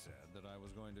real. She said that I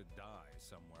was going to die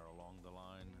somewhere along the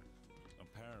line.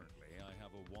 Apparently, I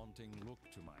have a wanting look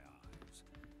to my eyes.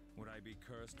 Would I be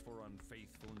cursed for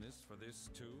unfaithfulness for this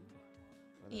too?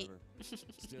 Whatever.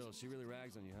 Still, she really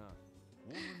rags on you, huh?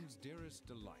 Woman's dearest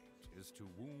delight is to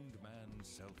wound man's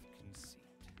self-conceit.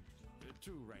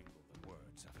 To wrangle the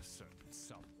words of a certain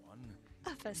someone.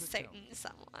 Of a But certain tell me,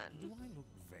 someone. Do I look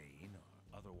vain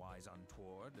or otherwise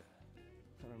untoward?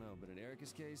 I don't know, but in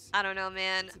Erica's case, I don't know,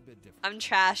 man. it's a bit different. I'm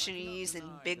trash and I you're cannot using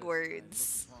deny big that I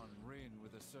words. look upon Rin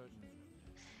with a certain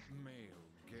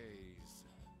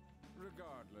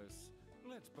us,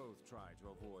 let's both try to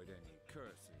avoid any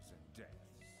curses and deaths,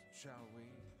 shall we?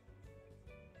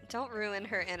 Don't ruin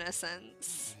her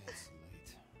innocence. It's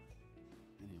late.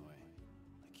 Anyway,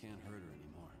 I can't hurt her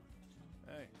anymore.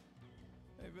 Hey.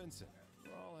 Hey, Vincent.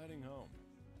 We're all heading home.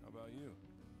 How about you?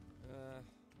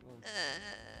 Well,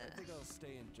 I think I'll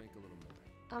stay and drink a little more.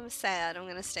 I'm sad. I'm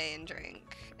gonna stay and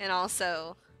drink. And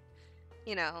also,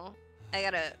 you know, I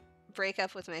gotta break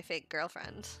up with my fake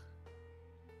girlfriend.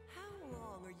 How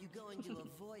long are you going to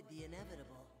avoid the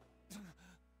inevitable?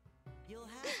 You'll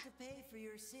have to pay for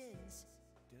your sins.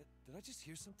 Did I just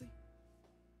hear something?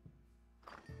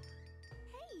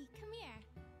 Hey, come here.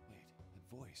 Wait,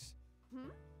 that voice.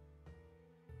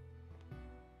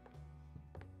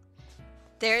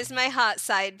 There's my hot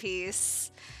side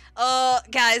piece. Oh,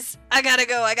 guys, I gotta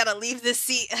go. I gotta leave this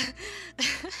seat.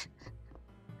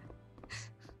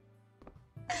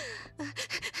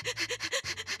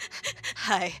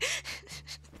 Hi.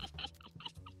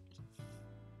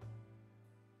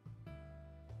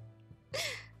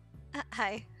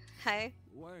 Hi. Hi.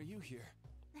 Why are you here?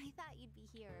 I thought you'd be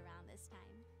here around this time.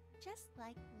 Just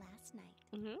like last night.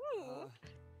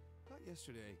 Not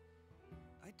yesterday.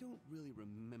 I don't really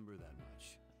remember that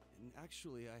much. And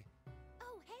actually,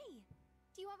 Oh, hey!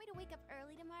 Do you want me to wake up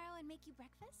early tomorrow and make you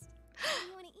breakfast? What do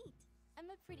you want to eat? I'm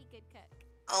a pretty good cook.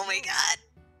 Oh my god.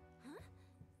 Huh?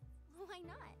 Why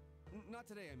not? Not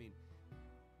today, I mean.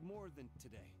 More than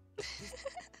today.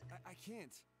 I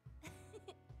can't.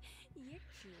 You're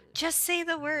cute. Just say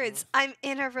the words. I'm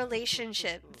in a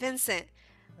relationship. Vincent,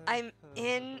 I'm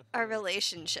in a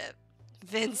relationship.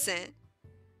 Vincent,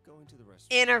 Going to the restaurant.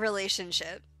 in a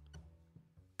relationship.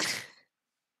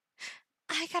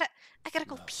 I gotta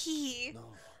go pee.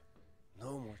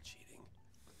 No more cheating.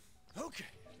 Okay.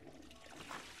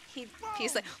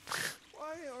 He's like,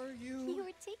 Why are you? You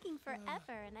were taking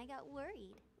forever, and I got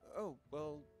worried. Oh,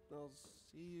 well, I'll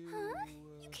see you. Huh?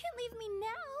 You can't leave me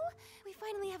now. We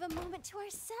finally have a moment to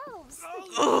ourselves.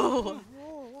 oh.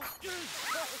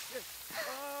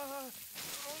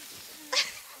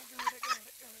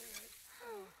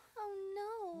 Oh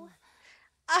no.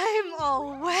 I'm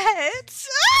all wet.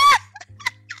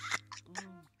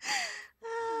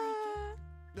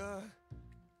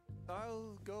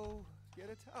 I'll go get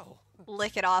a towel.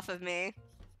 Lick it off of me.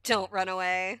 Don't run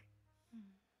away.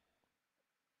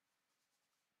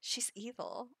 She's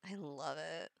evil. I love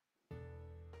it.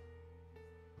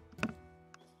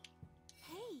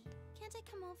 Hey, can't I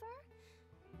come over?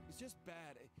 It's just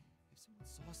bad. If someone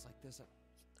saw us like this,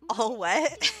 All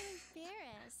wet? I'm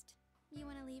embarrassed. You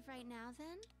want to leave right now,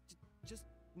 then? just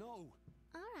no.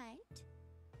 All right.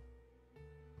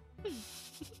 Hey,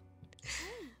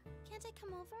 can't I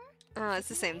come over? Oh, it's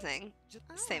the same thing.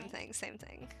 Same Alright. thing, same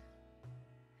thing.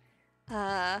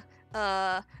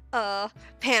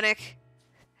 Panic.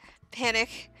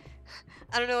 Panic.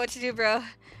 I don't know what to do, bro.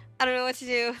 I don't know what to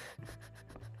do.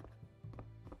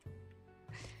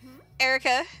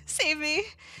 Erica, save me.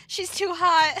 She's too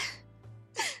hot.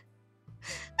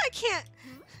 I can't.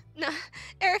 No.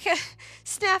 Erica,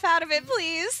 snap out of it,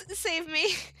 please. Save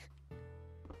me.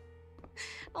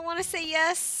 I want to say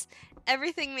yes.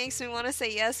 Everything makes me want to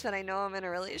say yes, but I know I'm in a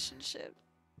relationship.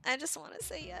 I just want to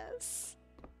say yes.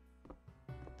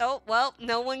 Oh, well,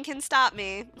 no one can stop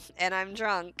me. And I'm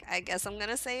drunk. I guess I'm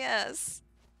gonna say yes.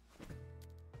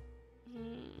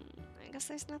 I guess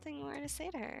there's nothing more to say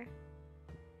to her.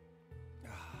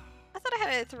 I thought I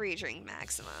had a 3-drink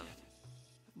maximum.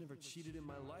 I've never cheated in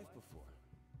my life before.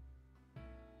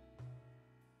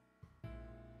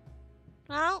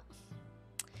 Well,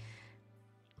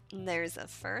 there's a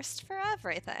first for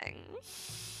everything.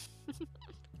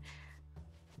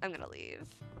 I'm gonna leave.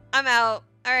 I'm out.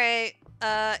 Alright.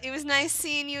 It was nice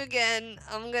seeing you again.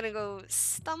 I'm gonna go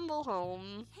stumble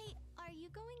home. Hey, are you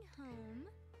going home?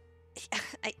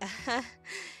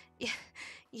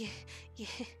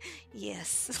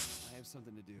 Yes. I have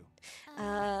something to do.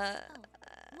 Well,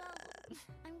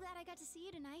 I'm glad I got to see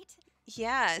you tonight.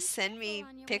 Yeah, send me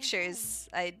on your way pictures.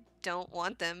 I don't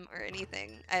want them or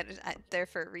anything. They're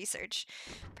for research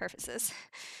purposes.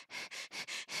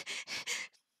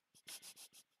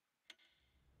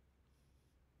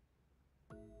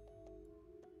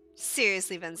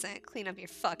 Seriously, Vincent, clean up your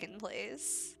fucking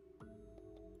place.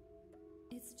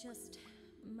 It's just,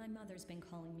 my mother's been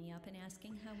calling me up and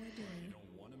asking how we're doing. You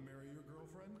don't want to marry your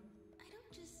girlfriend? I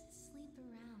don't just sleep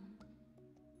around.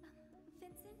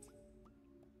 Vincent,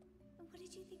 what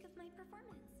did you think of my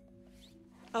performance?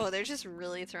 Oh, they're just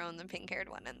really throwing the pink-haired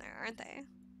one in there, aren't they?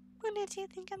 What did you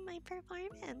think of my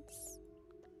performance?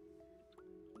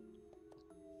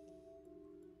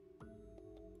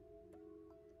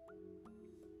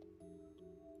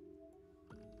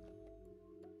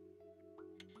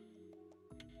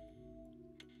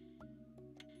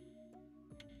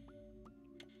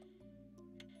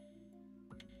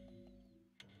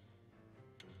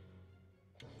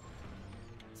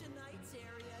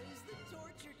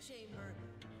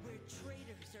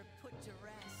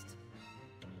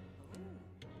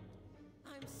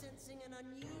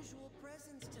 unusual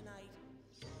presence tonight.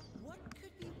 What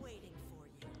could be waiting for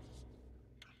you?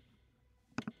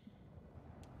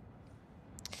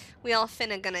 We all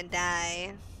finna gonna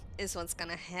die, is what's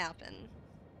gonna happen.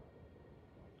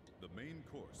 The main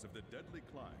course of the deadly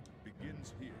climb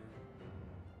begins here.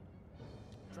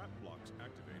 Trap blocks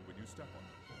activate when you step on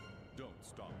them. Don't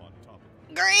stop on top of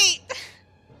them. Great!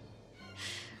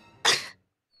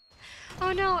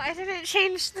 Oh no, I didn't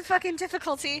change the fucking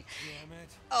difficulty.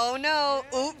 Oh no,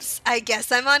 oops, I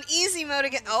guess I'm on easy mode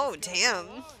again. Oh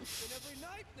damn.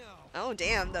 Oh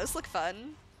damn, those look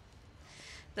fun.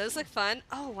 Those look fun.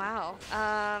 Oh wow.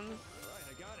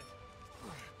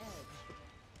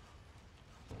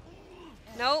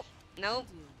 Nope, nope.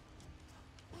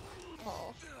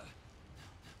 Oh.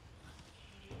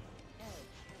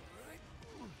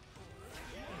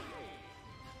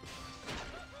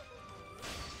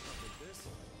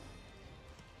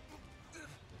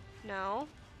 No,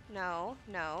 no,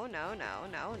 no, no, no,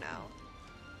 no, no.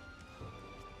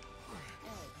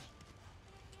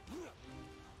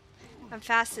 I'm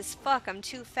fast as fuck. I'm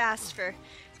too fast for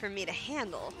me to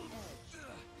handle.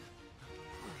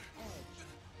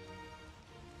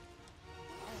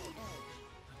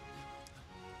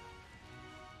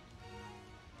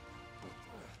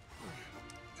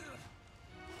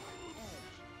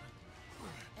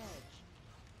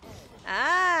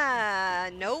 Ah,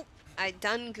 nope. I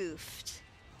done goofed.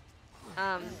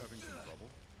 Having some trouble?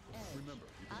 Remember,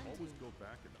 you can always go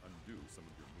back and undo some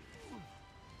of your moves.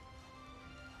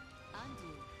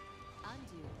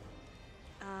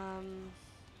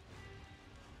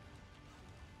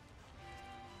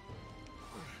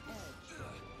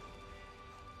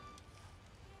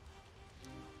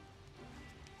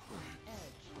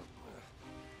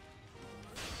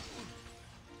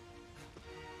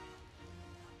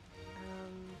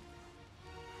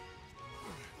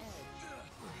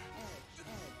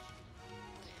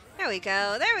 There we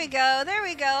go. There we go. There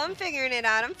we go. I'm figuring it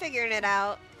out. I'm figuring it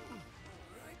out.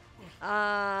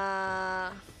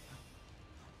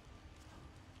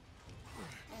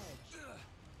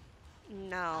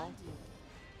 No.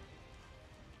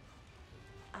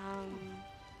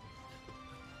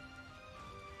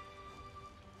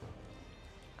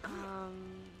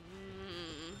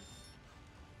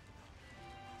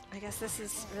 I guess this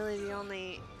is really the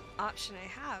only option I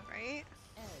have, right?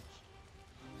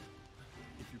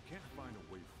 If you can't find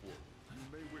a way forward, you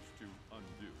may wish to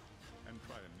undo and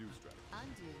try a new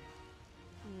strategy.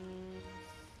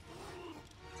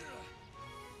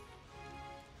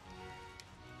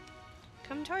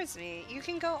 Come towards me. You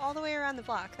can go all the way around the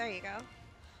block. There you go.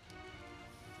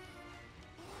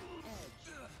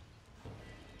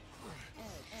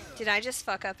 Did I just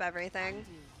fuck up everything?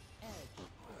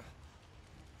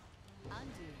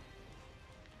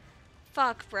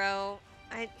 Fuck, bro.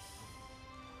 I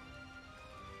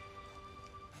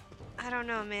don't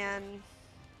know, man.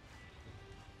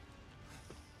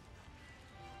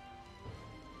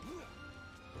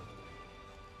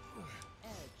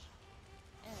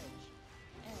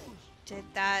 Did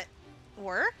that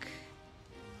work?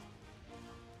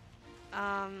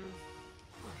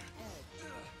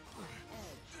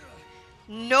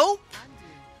 Nope.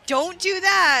 Don't do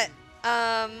that.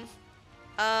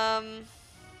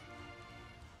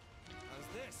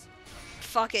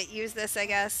 Fuck it, use this, I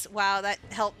guess. Wow, that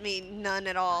helped me none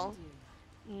at all.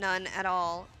 None at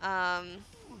all. How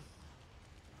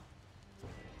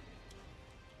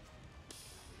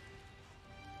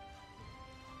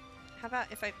about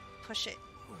if I push it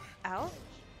out?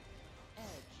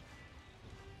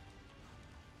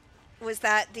 Was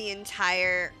that the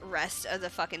entire rest of the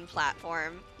fucking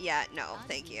platform? Yeah, no,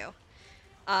 thank you.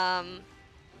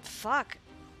 Fuck.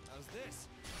 How's this?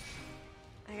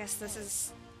 I guess this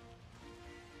is...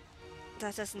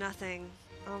 That does nothing.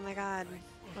 Oh my god.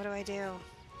 What do I do?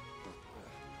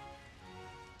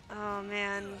 Oh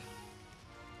man.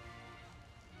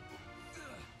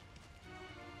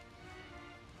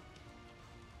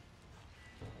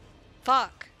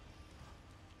 Fuck.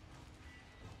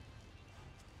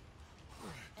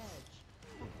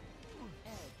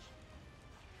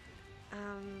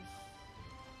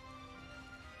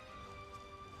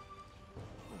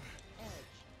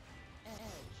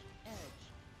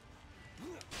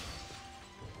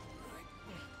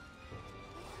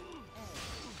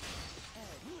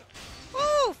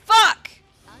 Woo! Fuck!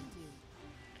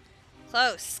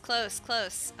 Close, close,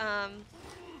 close.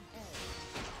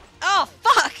 Oh,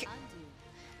 fuck!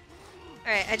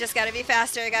 Alright, I just gotta be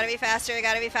faster, I gotta be faster, I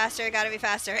gotta be faster, I gotta be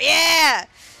faster. Yeah!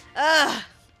 Ugh!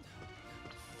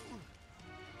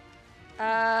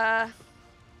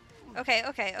 Okay,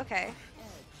 okay, okay.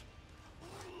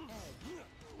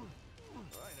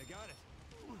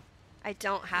 I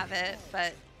don't have it,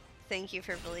 but thank you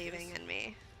for believing in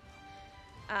me.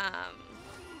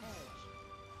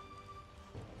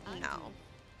 No.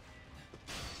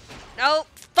 Nope.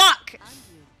 Fuck!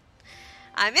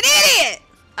 I'm an idiot!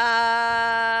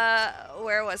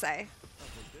 Where was I?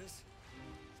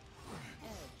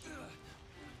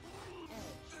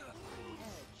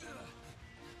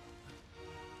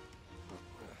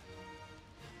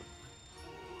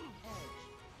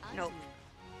 Nope.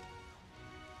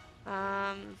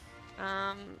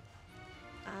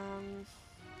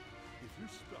 If you're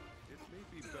stuck, it may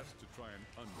be best to try and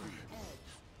undo it.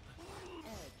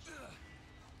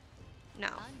 No.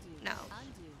 No.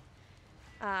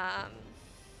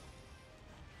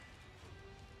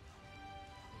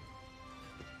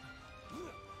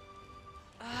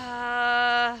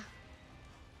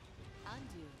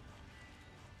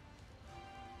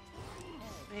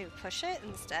 Maybe push it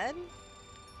instead?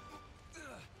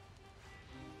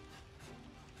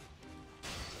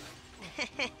 If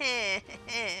you're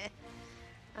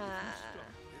stuck,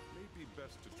 it may be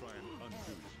best to try and undo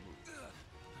your move.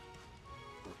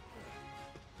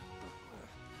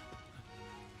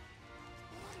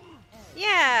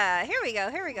 Yeah, here we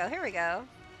go, here we go, here we go.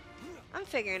 I'm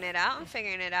figuring it out, I'm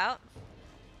figuring it out.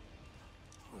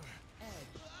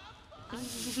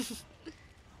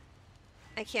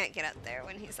 I can't get up there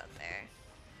when he's up there.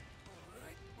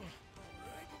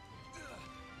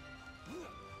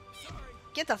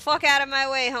 Get the fuck out of my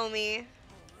way, homie.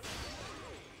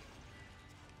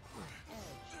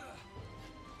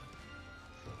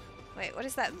 Wait, what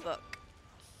is that book?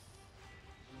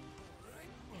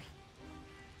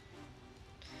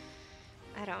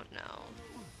 I don't know.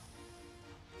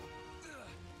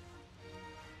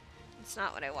 It's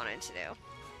not what I wanted to do.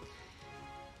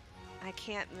 I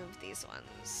can't move these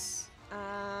ones.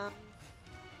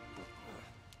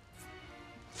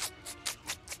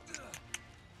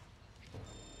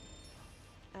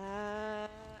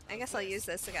 I guess I'll use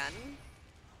this again.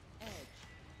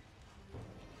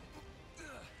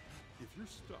 If you're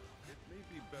stuck, it may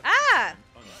be best Ah!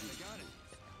 to undo it.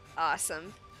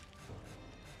 Awesome.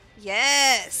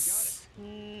 Yes!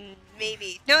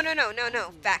 Maybe. No, no, no, no,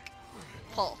 no. Back.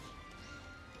 Pull.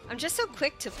 I'm just so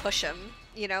quick to push him.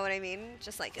 You know what I mean?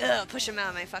 Just like, ugh, push him out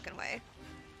of my fucking way.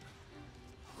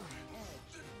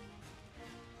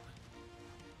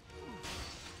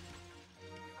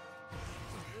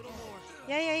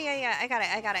 Yeah, yeah, yeah, yeah. I got it,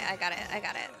 I got it, I got it, I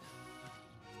got it.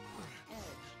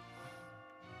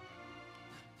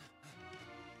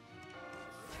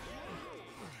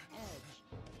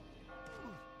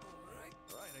 Alright,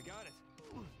 I got it.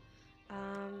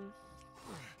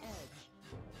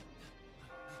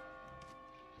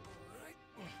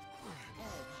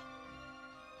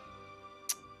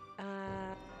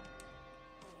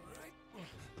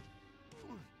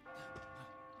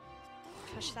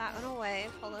 Push that one away,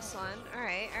 pull this one.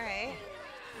 Alright, alright.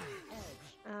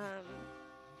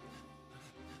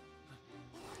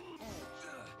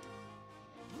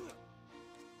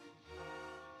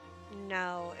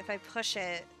 No, if I push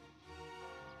it...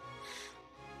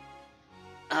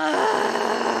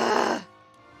 I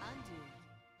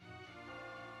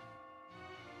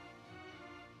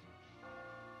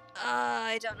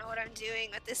don't know what I'm doing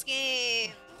with this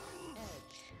game.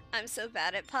 I'm so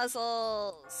bad at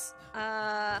puzzles.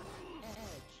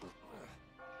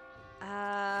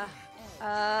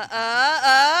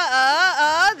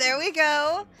 There we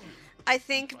go. I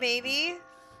think maybe.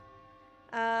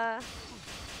 I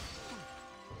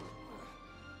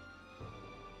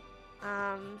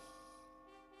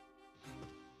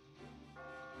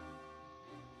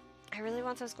really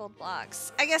want those gold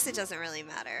blocks. I guess it doesn't really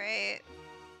matter, right?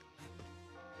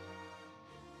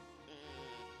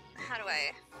 How do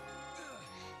I...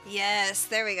 Yes,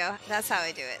 there we go. That's how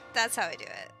I do it. That's how I do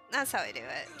it. That's how I do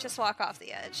it. Just walk off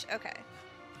the edge. Okay.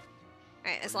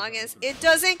 Alright, as long as it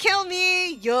doesn't kill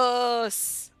me!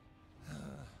 Yes!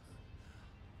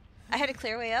 I had a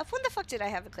clear way up? When the fuck did I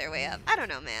have a clear way up? I don't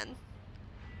know, man.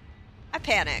 I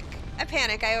panic. I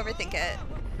panic. I overthink it.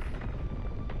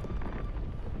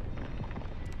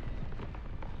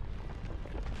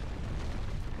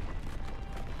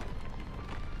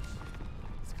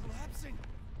 It's collapsing.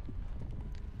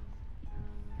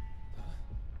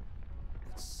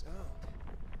 What sound?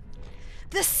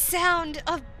 The sound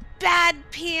of bad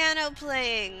piano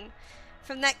playing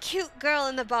from that cute girl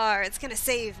in the bar. It's gonna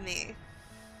save me.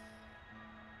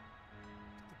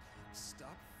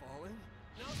 Stop falling.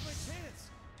 Now's my chance.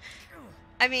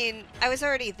 I mean, I was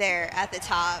already there at the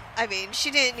top. I mean, she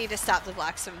didn't need to stop the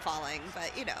blocks from falling,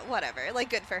 but you know, whatever.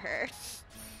 Like, good for her.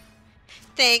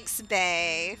 Thanks,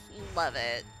 Bae. Love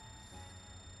it.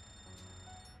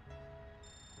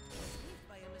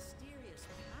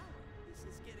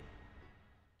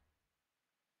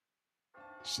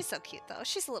 She's so cute, though.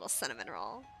 She's a little cinnamon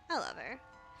roll. I love her.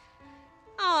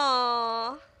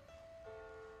 Aww.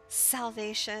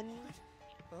 Salvation.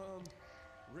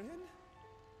 Rin?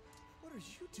 What are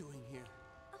you doing here?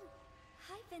 Oh,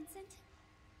 hi, Vincent.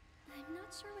 I'm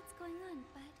not sure what's going on,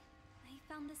 but I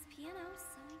found this piano,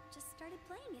 so I just started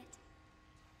playing it.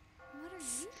 What are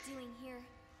you doing here?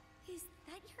 Is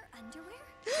that your underwear?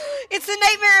 It's a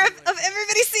nightmare of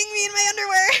everybody seeing me in my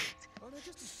underwear. Aren't I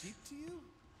just a sheep to you?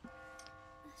 A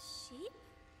sheep?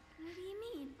 What do you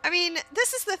mean? I mean,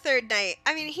 this is the third night.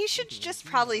 I mean, he should just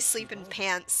probably sleep in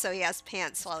pants so he has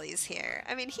pants while he's here.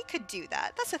 I mean, he could do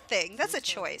that. That's a thing. That's a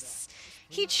choice.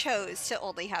 He chose to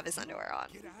only have his underwear on.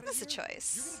 That's a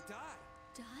choice.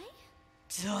 Die?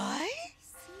 Die? I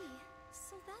see.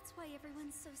 So that's why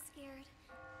everyone's so scared.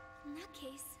 In that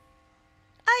case...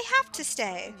 I have to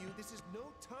stay. This is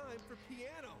no time for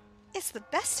piano. It's the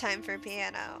best time for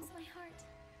piano. It warms my heart,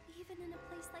 even in a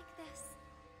place like this.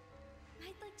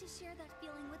 I'd like to share that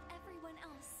feeling with everyone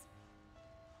else.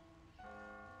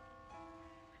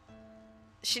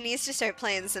 She needs to start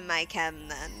playing some My Chem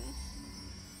then.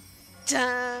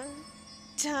 Dun,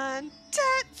 dun,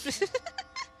 dun. That's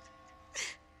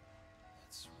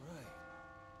right.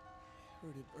 I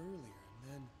heard it earlier,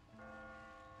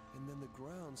 and then the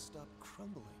ground stopped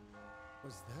crumbling.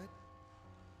 Was that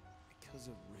because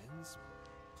of Rin's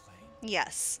playing?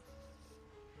 Yes.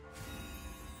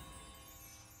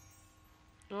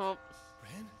 Well,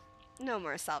 Rin? no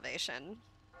more salvation.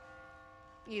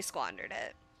 You squandered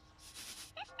it.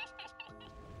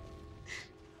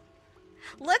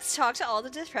 Let's talk to all the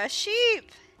depressed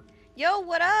sheep. Yo,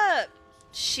 what up?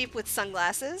 Sheep with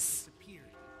sunglasses.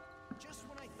 Disappeared. Just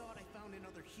when I thought I found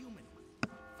another human.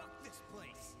 Fuck this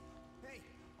place. Hey,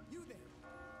 you there.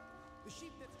 The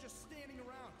sheep that's just standing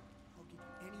around. I'll give you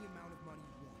any amount of money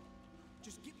you want.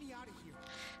 Just get me out of here.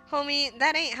 Homie,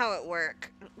 that ain't how it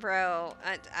work, bro.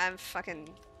 I'm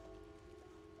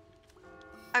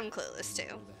clueless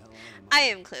too. I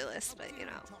am clueless, but you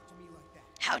know.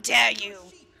 How dare you?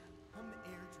 I'm the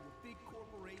heir to a big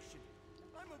corporation.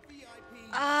 I'm a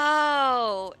VIP.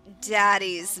 Oh,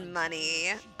 daddy's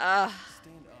money. Ugh.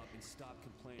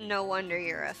 No wonder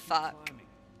you're a fuck.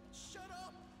 Shut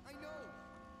up. I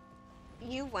know.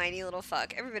 You whiny little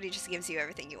fuck. Everybody just gives you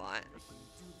everything you want.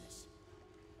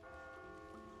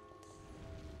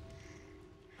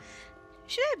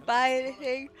 Should I buy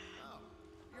anything?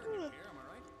 You're new here, am I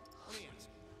right? Let me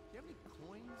ask. Do you have any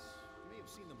coins? You may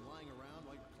have seen them lying around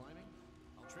while you're climbing.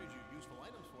 I'll trade you useful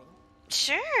items for them.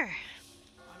 Sure.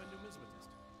 I'm a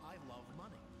numismatist. I love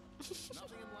money.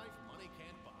 Nothing in life money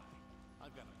can't buy.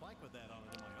 I've got a plaque with that on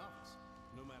it in my office.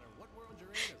 No matter what world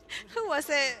you're in, Who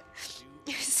was it?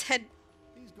 Who said?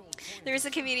 There was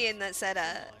a comedian that said,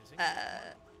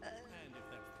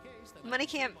 money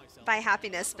can't buy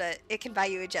happiness, but it can buy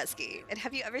you a jet ski. And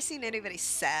have you ever seen anybody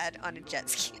sad on a jet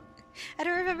ski? I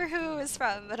don't remember who it was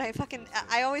from, but I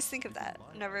always think of that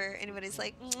whenever anybody's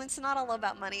like, it's not all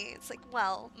about money. It's like,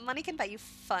 well, money can buy you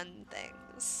fun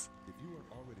things. If you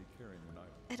are already carrying an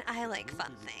item, And I like it will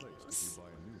fun be replaced if things. you buy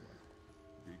a new one.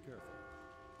 Be careful.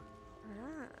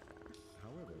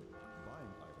 However,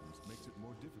 buying items makes it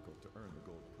more difficult to earn the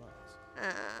gold prize. If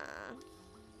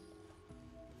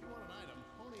you want an item,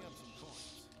 pony up some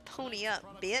coins. Pony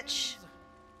up, bitch.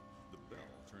 The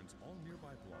bell turns all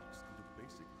nearby blocks into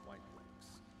basic white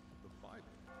blocks. The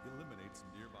Bible eliminates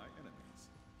nearby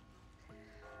enemies.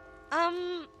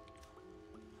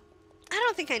 I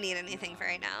don't think I need anything for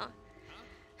right now.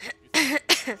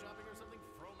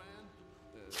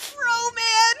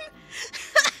 Fro-man!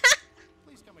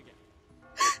 Please come again.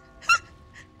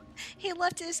 He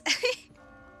left his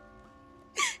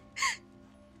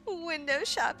window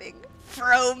shopping.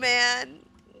 Fro-man.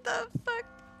 The fuck?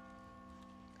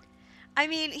 I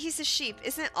mean, he's a sheep.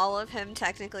 Isn't all of him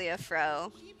technically a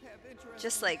fro?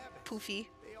 Just like poofy.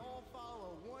 They all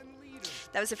follow one leader.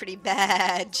 That was a pretty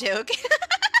bad joke.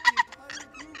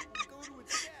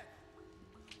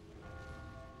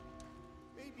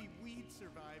 Maybe we'd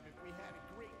survive if we had a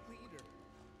great leader.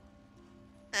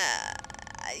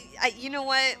 You know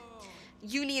what?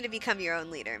 You need to become your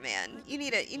own leader, man. You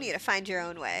need to find your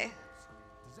own way.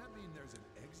 Does that mean there's an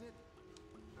exit?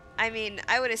 I mean,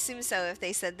 I would assume so if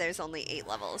they said there's only 8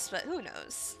 levels, but who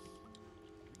knows? Are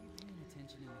you paying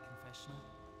attention in the confessional?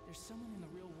 There's someone in the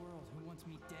real world who wants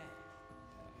me dead.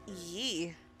 Yee.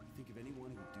 You think of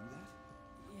anyone who would do that?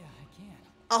 Yeah, I can.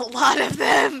 A lot of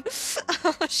them!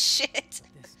 Oh, shit.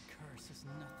 This curse is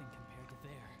nothing compared to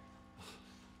their.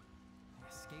 I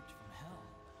escaped from hell.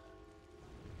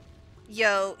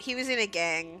 Yo, he was in a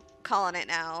gang. Calling it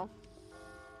now.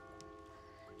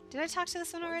 Did I talk to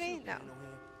this one already? No. And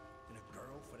a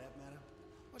girl, for that matter.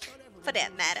 For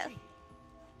that matter.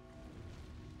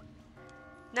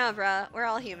 No, bruh. We're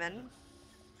all human.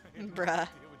 Bruh.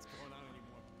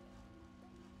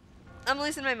 I'm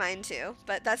losing my mind too,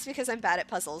 but that's because I'm bad at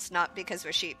puzzles, not because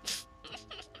we're sheep. Look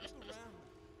around.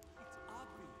 It's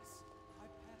obvious. I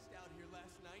passed out here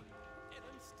last night, and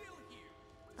I'm still here.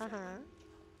 Uh-huh.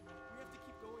 We have to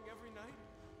keep going every night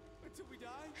until we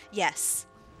die? Yes.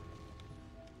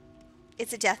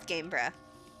 It's a death game, bruh. Have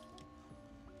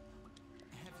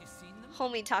you seen them?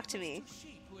 Homie, talk to me. Two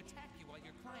sheep who attack you while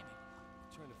you're climbing.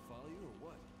 Trying to follow you or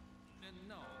what?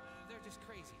 No, they're just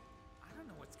crazy. I don't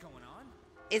know what's going on.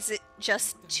 Is it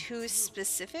just too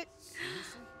specific?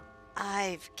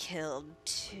 I've killed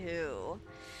 2.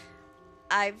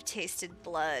 I've tasted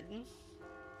blood.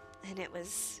 And it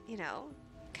was, you know,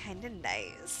 kind of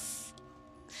nice.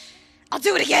 I'll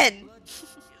do it again! Blood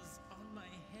is on my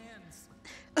hands.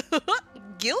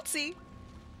 Guilty.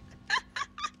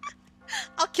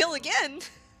 I'll kill again.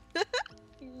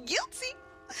 Guilty.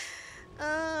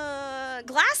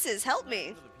 Glasses, help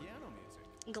me. The piano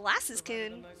music. Glasses Provided a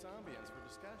can. nice ambience for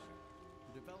discussion.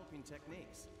 We're developing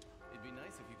techniques. It'd be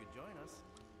nice if you could join us.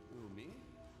 Who, me?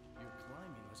 Your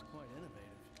climbing was quite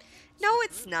innovative. No,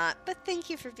 it's not, but thank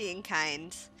you for being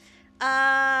kind.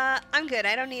 I'm good.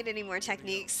 I don't need any more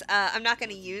techniques. I'm not going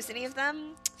to use any of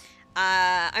them.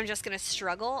 I'm just going to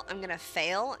struggle. I'm going to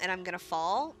fail, and I'm going to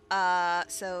fall.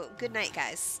 So good night,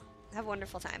 guys. Have a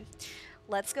wonderful time.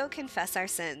 Let's go confess our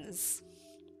sins.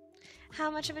 How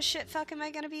much of a shitfuck am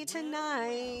I going to be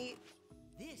tonight?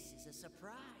 This is a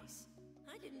surprise.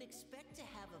 I didn't expect to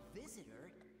have a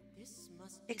visitor. This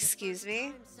must be Excuse the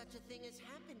me? first time such a thing has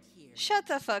happened here. Shut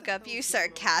the fuck up, you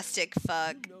sarcastic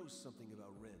fuck. You know something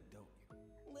about Ren, don't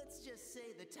you? Let's just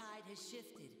say the tide has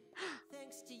shifted.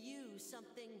 Thanks to you,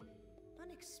 something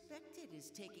unexpected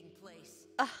is taking place.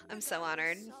 Ugh, I'm so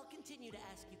honored. I'll continue to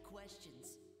ask you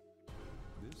questions.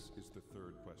 This is the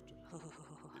third question. If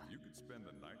you could spend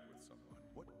the night with someone,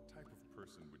 what type of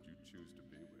person would you choose to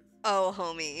be with? Oh,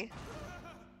 homie.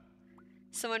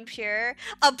 Someone pure?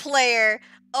 A player.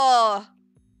 Oh.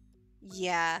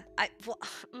 Yeah.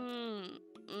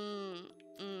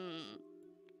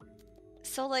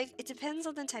 So, like, it depends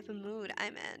on the type of mood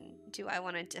I'm in. Do I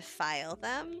want to defile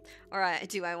them? Or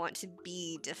do I want to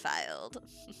be defiled?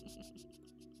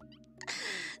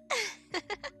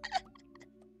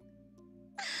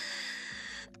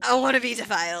 I want to be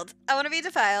defiled. I want to be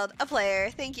defiled. A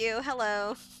player. Thank you.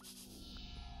 Hello.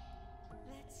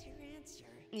 That's your answer.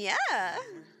 Yeah.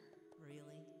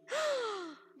 Really?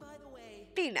 By the way,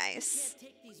 Be you nice. can't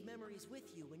take these memories with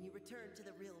you when you return to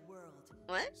the real world.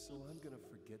 What? So I'm gonna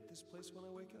forget this place when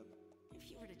I wake up? If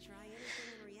you were to try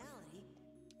anything in reality,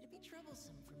 it'd be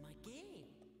troublesome for my game.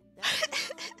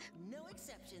 That's no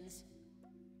exceptions.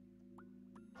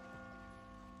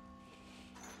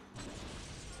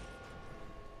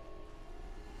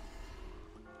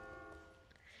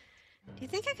 Do you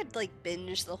think I could, like,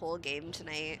 binge the whole game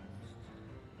tonight?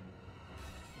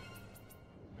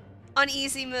 On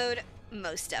easy mode,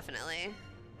 most definitely.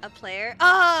 A player?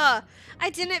 Ah! I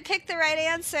didn't pick the right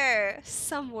answer!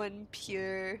 Someone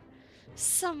pure.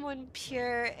 Someone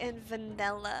pure and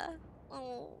vanilla.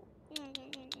 Oh.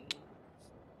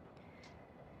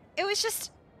 It was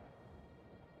just...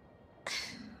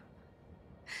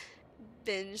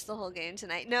 binge the whole game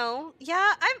tonight. No.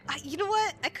 Yeah, you know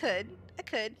what? I could,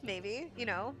 maybe, you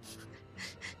know.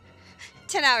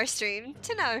 10-hour stream.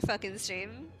 10-hour fucking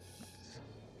stream.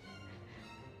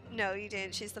 No, you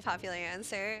didn't choose the popular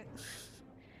answer.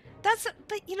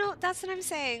 But you know, that's what I'm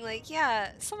saying. Like,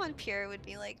 yeah, someone pure would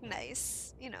be like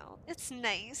nice. You know, it's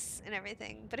nice and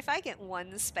everything. But if I get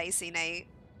one spicy night,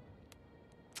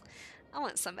 I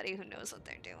want somebody who knows what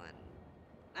they're doing.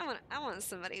 I want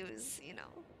somebody who's, you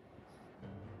know,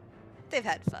 they've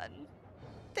had fun.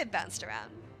 They've bounced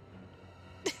around.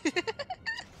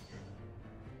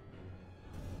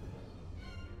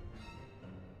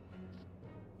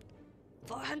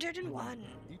 401.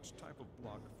 Each type of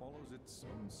block follows its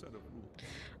own set of rules.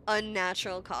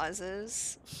 Unnatural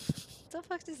causes. The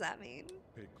fuck does that mean?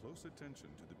 Pay close attention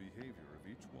to the behavior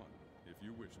of each one if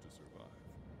you wish to survive.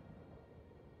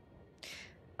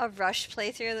 A rush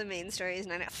playthrough of the main story is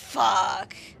 9.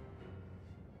 Fuck!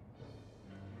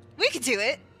 We could do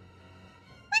it!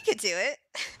 We could do it!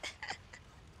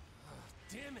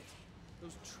 Damn it!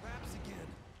 Those traps again.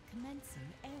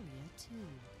 Commencing area 2.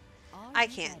 I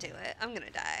can't do it. I'm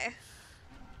gonna die.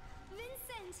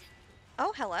 Vincent!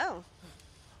 Oh, hello.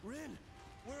 Rin,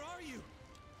 where are you?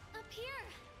 Up here!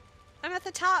 I'm at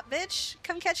the top, bitch.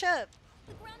 Come catch up.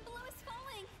 The ground below is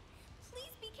falling.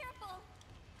 Please be careful.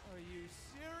 Are you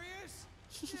serious?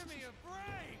 Give me a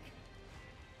break!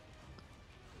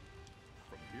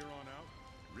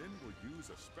 will use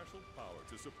a special power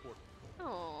to support me.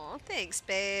 Oh, thanks,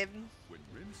 babe. When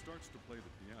Rin starts to play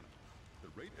the piano, the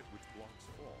rate at which blocks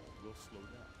fall will slow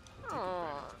down. Take Aw.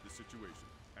 advantage of the situation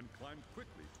and climb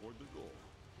quickly toward the goal.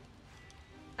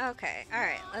 Okay,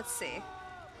 alright, let's see.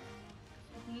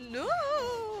 No!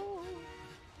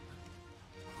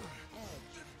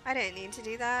 I didn't need to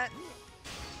do that.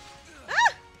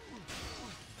 Ah!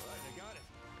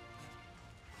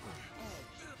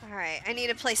 Alright, I need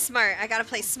to play smart. I gotta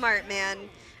play smart, man.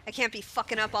 I can't be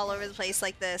fucking up all over the place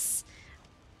like this.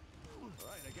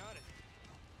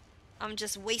 I'm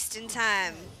just wasting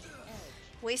time.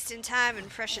 Wasting time and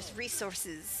precious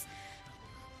resources.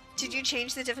 Did you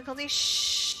change the difficulty?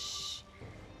 Shh.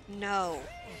 No.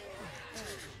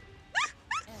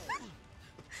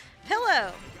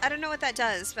 Pillow! I don't know what that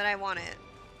does, but I want it.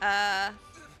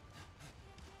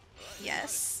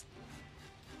 Yes.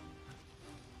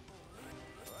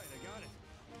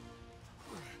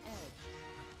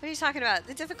 What are you talking about?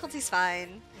 The difficulty's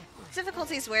fine. The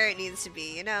difficulty's where it needs to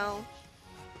be, you know?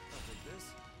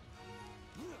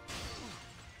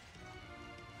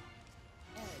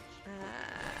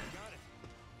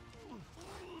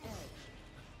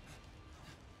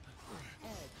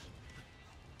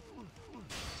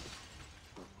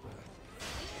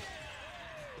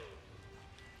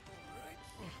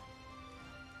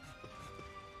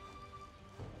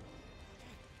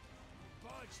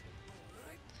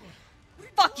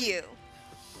 Fuck you!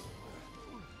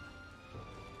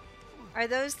 Are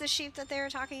those the sheep that they were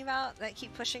talking about that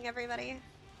keep pushing everybody?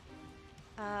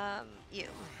 You.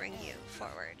 Bring you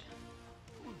forward.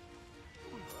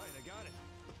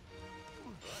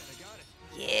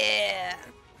 Yeah!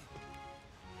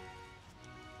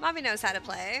 Mommy knows how to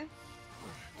play.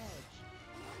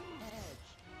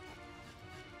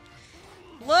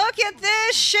 Look at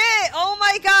this shit! Oh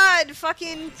my god!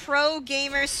 Fucking pro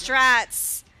gamer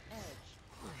strats.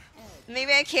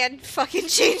 Maybe I can fucking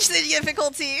change the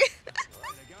difficulty.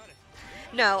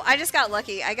 No, I just got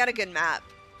lucky. I got a good map.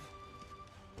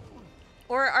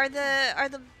 Or are the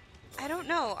I don't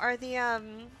know. Are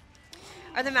the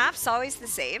maps always the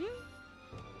same?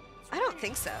 I don't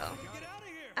think so.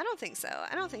 I don't think so.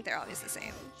 I don't think they're always the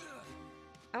same.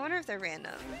 I wonder if they're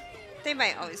random. They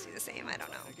might always be the same. I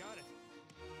don't know.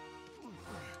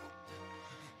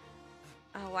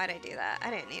 Oh, why'd I do that? I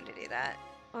didn't need to do that.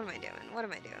 What am I doing? What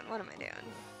am I doing? What am I doing?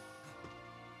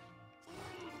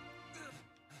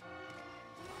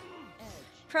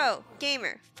 Pro,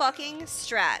 gamer, fucking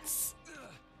strats.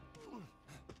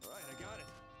 Alright, I got it.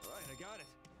 Alright, I got it.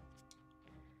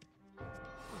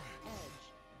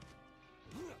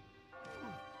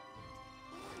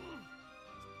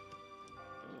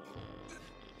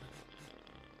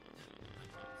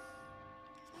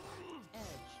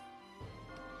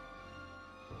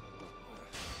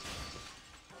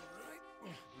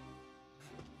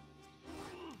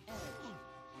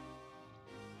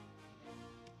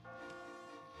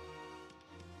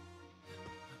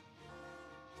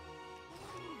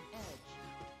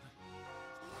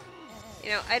 You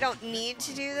know, I don't need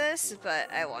to do this,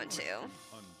 but I want to.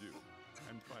 Undo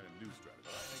and try a new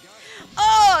strategy.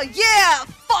 Oh, yeah!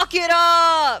 Fuck it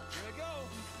up!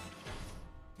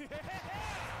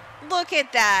 Look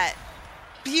at that.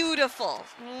 Beautiful.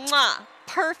 Mwah.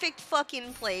 Perfect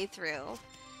fucking playthrough.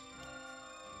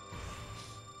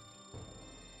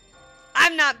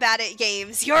 I'm not bad at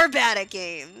games. You're bad at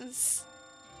games.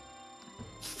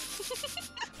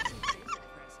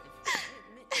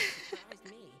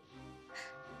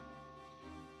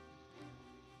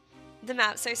 The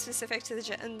maps are specific to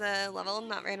the level,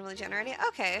 not randomly generated.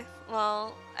 Okay,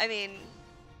 well, I mean,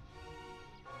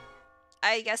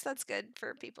 I guess that's good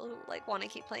for people who like want to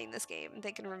keep playing this game.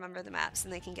 They can remember the maps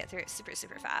and they can get through it super,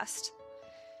 super fast.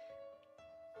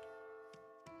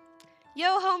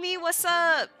 Yo, homie, what's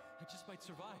up? I just might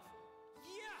survive.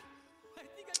 Yeah, I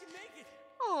think I can make it.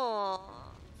 Aww,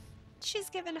 she's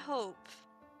given hope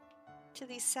to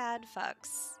these sad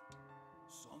fucks.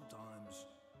 Sometimes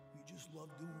you just love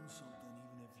doing something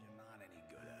even if you're not any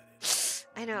good at it.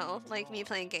 I know, like me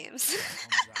playing games.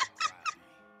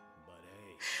 But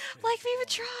hey, Like me with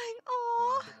trying.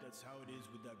 Aww. that's how it is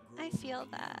with that girl. I feel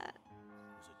that.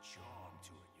 There's a charm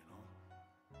to it, you know?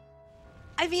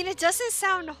 I mean, it doesn't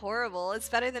sound horrible. It's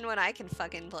better than what I can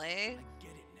fucking play.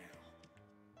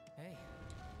 Hey,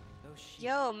 those sheep.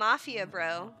 Yo, Mafia, bro.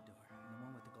 The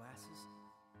one with the glasses.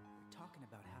 They're talking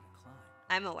about how to climb.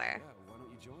 I'm aware. Yeah, why don't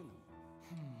you join them?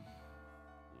 You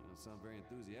don't sound very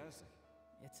enthusiastic.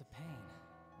 It's a pain.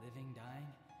 Living, dying.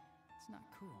 It's not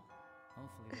cool.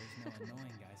 Hopefully there's no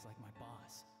annoying guys like my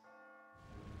boss.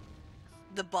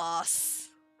 The boss.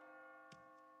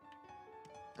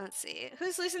 Let's see.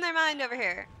 Who's losing their mind over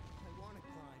here? I want to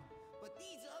climb, but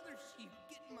these other sheep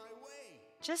get in my way.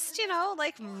 Just, you know,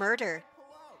 like murder.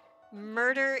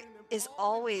 Murder is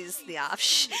always the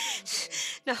option.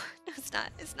 No, no, it's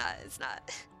not. It's not. It's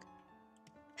not.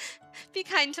 Be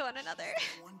kind to one another.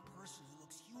 One person who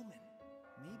looks human.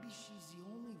 Maybe she's the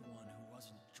only one who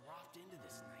wasn't dropped into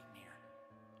this nightmare.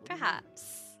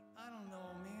 Perhaps. I don't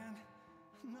know, man.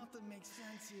 Nothing makes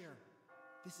sense here.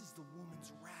 This is the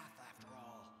woman's wrath, after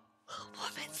all.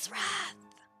 Woman's wrath.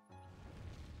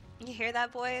 You hear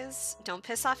that, boys? Don't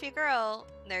piss off your girl.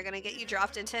 They're gonna get you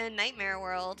dropped into a nightmare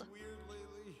world. Weird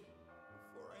lately.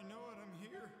 Before I know it, I'm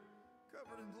here,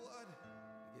 covered in blood.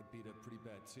 I get beat up pretty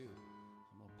bad too.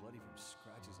 I'm all bloody from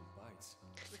scratches and bites.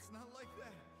 It's not like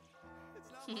that.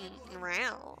 It's not my blood.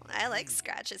 Wow, I like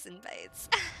scratches and bites.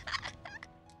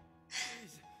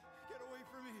 Please, get away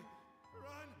from me.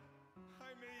 Run.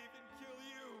 I may even kill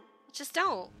you. Just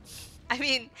don't. I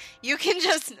mean, you can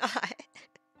just not.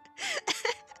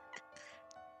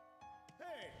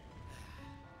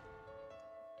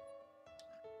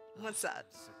 What's up? I'm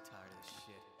so tired of this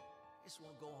shit. Just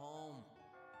want to go home.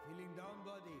 Feeling down,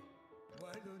 buddy?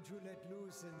 Why don't you let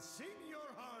loose and sing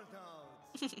your heart out?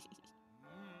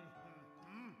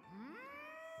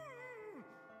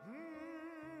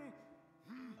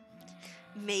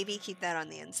 Maybe keep that on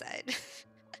the inside.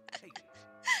 Hey,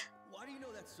 why do you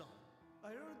know that song? I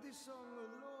heard this song a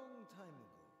long time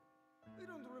ago. I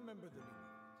don't remember the name of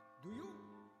it. Do you?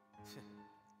 Come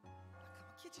on,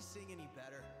 can't you sing any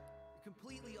better? You're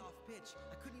completely off pitch.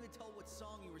 I couldn't even tell what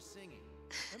song you were singing.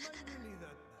 Am I really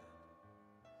that bad?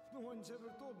 No one's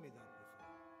ever told me that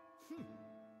before.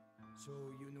 So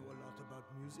you know a lot about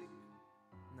music?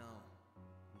 No,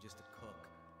 I'm just a cook.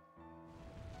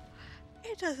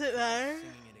 It doesn't matter.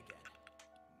 Singing it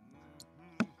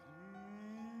again.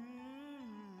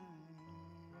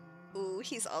 Ooh,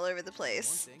 he's all over the One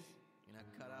place. thing, you're not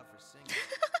cut out for singing.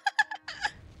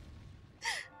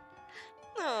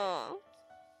 Aww.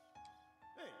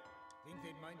 Hey, think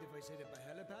they'd mind if I set up a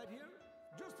helipad here?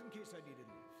 Just in case I need a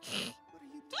lift. What are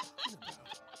you talking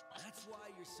about? That's why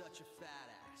you're such a fat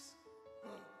ass.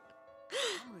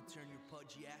 I'm gonna turn your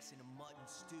pudgy ass into mutton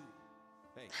stew.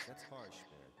 Hey, that's harsh,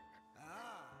 man.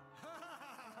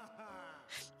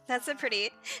 That's a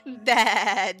pretty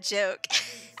bad joke. I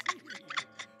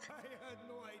had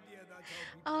no idea that's how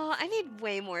people Oh, I need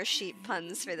way more sheep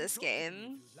puns for this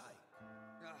game.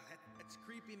 That's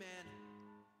creepy, man.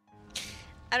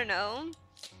 I don't know.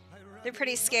 They're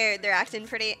pretty scared. They're acting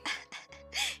pretty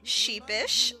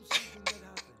sheepish.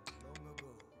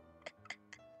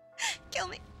 Kill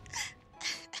me.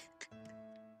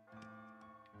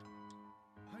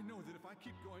 I know that if I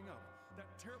keep going up, that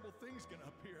terrible thing's gonna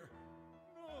appear.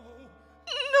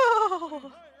 No.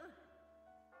 Higher.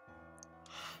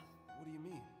 What do you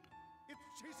mean?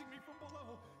 It's chasing me from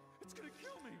below. It's gonna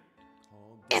kill me.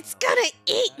 Calm down. It's gonna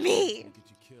eat me. Get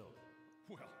you killed.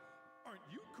 Well, aren't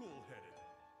you cool-headed?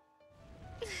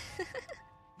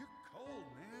 You're cold,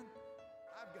 man.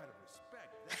 I've got to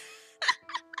respect that.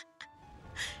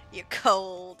 You're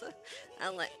cold.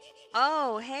 I'm like,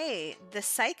 oh, hey, the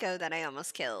psycho that I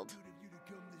almost killed.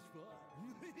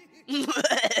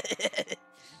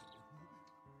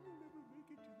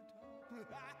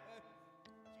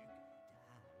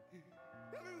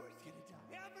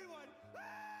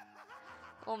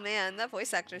 Oh man, that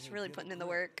voice actor's really putting in the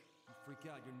work. You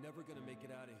freak out, you're never gonna make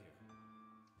it out of here.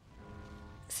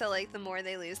 So like the more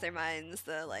they lose their minds,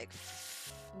 the like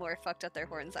more fucked up their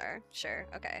horns are. Sure,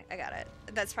 okay, I got it.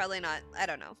 That's probably not, I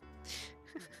don't know.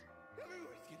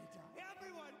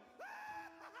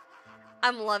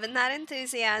 I'm loving that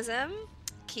enthusiasm.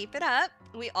 Keep it up.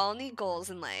 We all need goals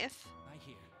in life. I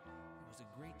hear there was a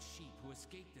great sheep who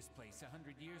escaped this place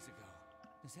 100 years ago.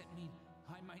 Does that mean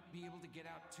I might be able to get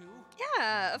out too?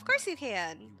 Yeah, of course you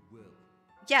can. You will.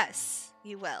 Yes,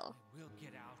 you will. I will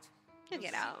get out. You'll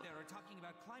get Those sheep out. there are talking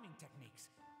about climbing techniques.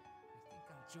 I think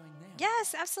I'll join them.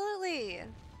 Yes, absolutely.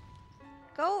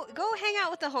 Go hang out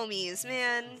with the homies,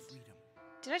 man.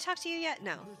 Did I talk to you yet?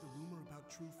 No. Heard the rumor about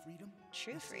true freedom?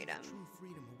 True freedom. True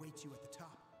freedom awaits you at the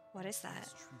top. What is that?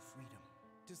 That's true freedom.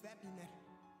 Does that mean that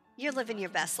You're living your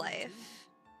best life.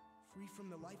 free from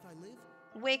the life I live?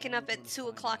 Waking up at 2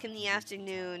 o'clock in the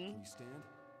afternoon, You stand?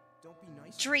 Don't be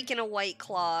nice. drinking a White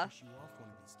Claw, Push you off one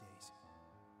of these days.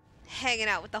 hanging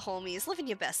out with the homies, living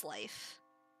your best life.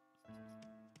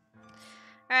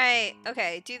 Alright,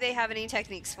 okay. Do they have any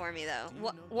techniques for me, though?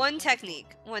 One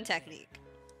technique. One technique.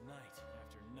 Night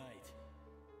after night.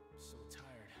 I'm so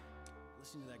tired.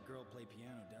 Listening to that girl play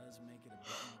piano does make it a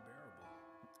bit unbearable.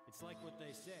 It's like what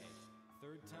they say.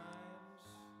 Third times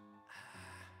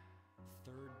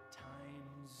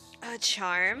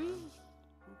charm.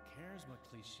 Who cares what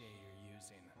cliche you're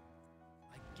using?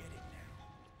 I get it now.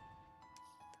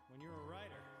 When you're a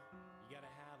writer, you gotta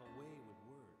have a way with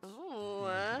words.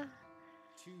 Ooh.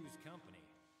 Choose company,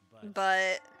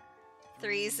 but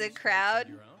three's a crowd.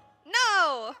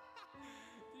 No!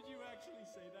 Did you actually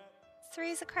say that?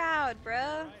 Three's a crowd,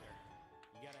 bro.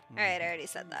 Alright, I already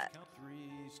said that.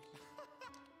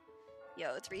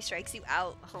 Yo, 3 strikes you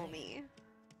out, homie.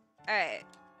 Alright.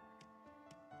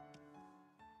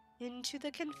 Into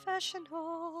the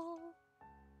confessional.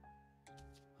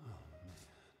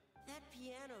 That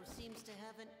piano seems to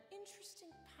have an interesting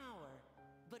power,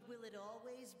 but will it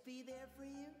always be there for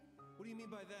you? What do you mean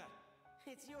by that?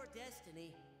 It's your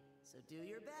destiny, so do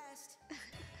your best.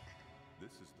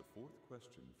 This is the 4th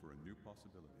question for a new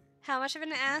possibility. How much of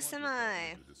an ass am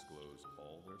I? To disclose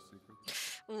all their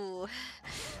secrets? Ooh.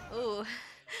 Ooh.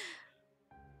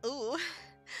 Ooh.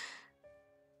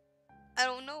 I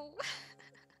don't know.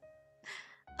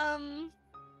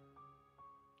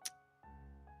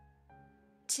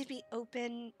 To be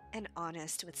open and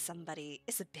honest with somebody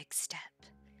is a big step.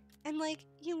 And like,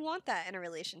 you want that in a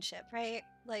relationship, right?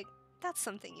 Like, that's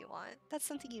something you want. That's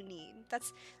something you need.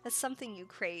 That's something you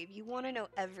crave. You want to know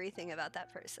everything about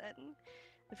that person.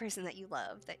 The person that you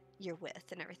love, that you're with,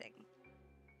 and everything.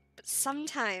 But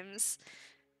sometimes,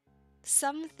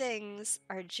 some things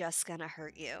are just gonna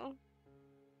hurt you.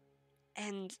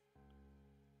 And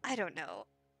I don't know.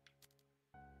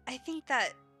 I think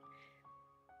that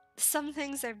some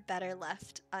things are better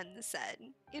left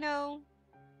unsaid. You know?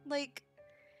 Like,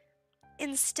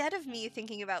 instead of me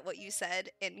thinking about what you said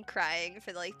and crying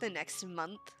for like the next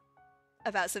month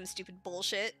about some stupid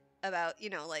bullshit about, you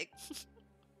know, like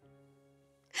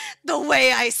the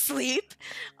way I sleep,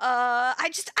 I don't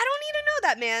need to know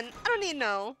that, man. I don't need to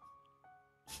know.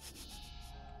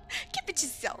 Keep it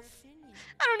yourself.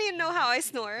 I don't need to know how I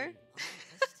snore.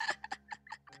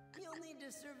 You'll need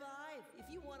to survive if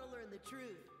you want to learn the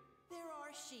truth. There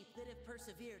are sheep that have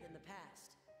persevered in the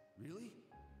past. Really?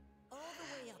 All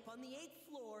the way up on the 8th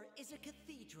floor is a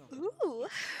cathedral. Ooh.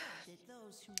 That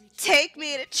those who reach Take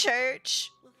me to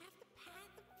church. will have the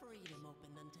path of freedom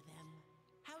opened unto them.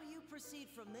 How you proceed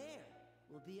from there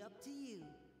will be up to you.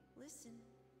 Listen,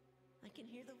 I can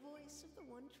hear the voice of the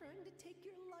one trying to take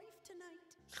your life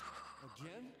tonight.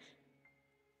 Again?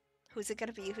 Who's it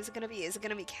gonna be? Who's it gonna be? Is it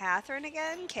gonna be Catherine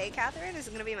again? Catherine? Is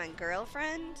it gonna be my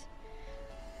girlfriend?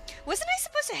 Wasn't I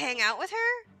supposed to hang out with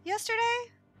her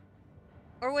yesterday?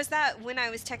 Or was that when I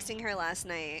was texting her last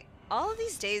night? All of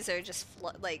these days are just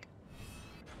like...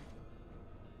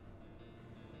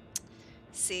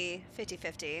 See,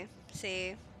 50-50.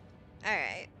 See?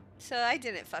 Alright. So I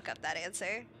didn't fuck up that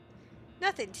answer.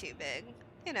 Nothing too big.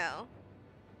 You know.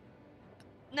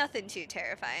 Nothing too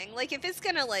terrifying. Like, if it's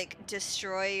gonna, like,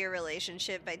 destroy your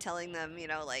relationship by telling them, you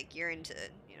know, like, you're into,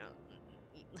 you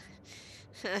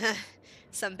know,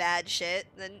 some bad shit,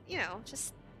 then, you know,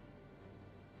 just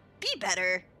be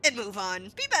better and move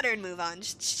on. Be better and move on.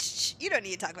 Shh. You don't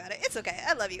need to talk about it. It's okay.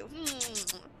 I love you.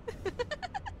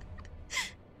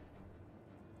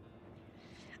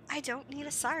 I don't need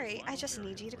a sorry. I just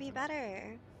need you to be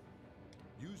better.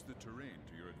 Use the terrain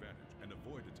to your advantage and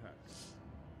avoid attacks.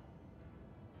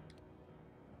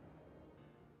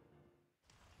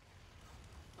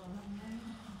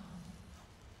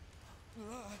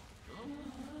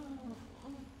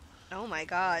 Oh my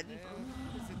god.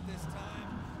 Is it this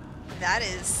time? That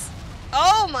is...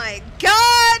 Oh my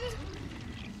god!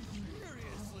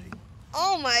 Seriously?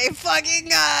 Oh my fucking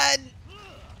god!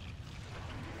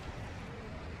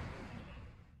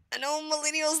 I know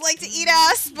millennials like to eat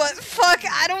ass, but fuck,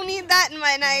 I don't need that in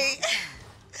my night.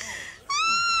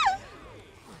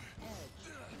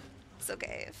 It's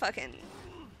okay, fucking...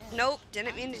 Nope,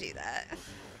 didn't mean to do that.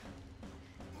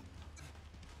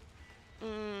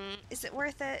 Is it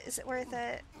worth it? Is it worth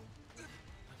it?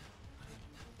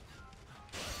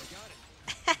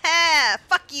 Haha!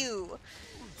 Fuck you!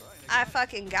 I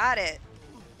fucking got it.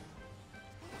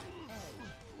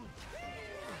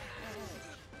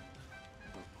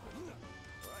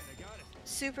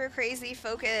 Super crazy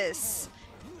focus.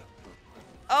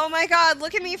 Oh my god,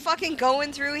 look at me fucking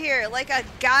going through here like a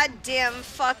goddamn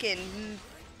fucking...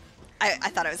 I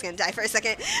thought I was gonna die for a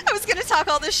second. I was gonna talk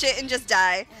all this shit and just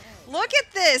die. Look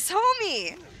at this,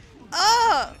 homie!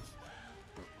 Oh!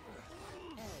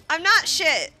 I'm not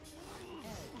shit.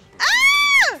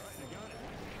 Ah!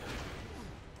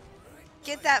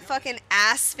 Get that fucking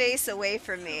ass face away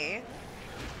from me.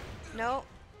 Nope.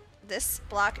 This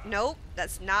block. Nope.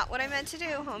 That's not what I meant to do,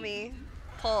 homie.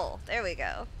 Pull. There we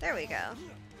go. There we go.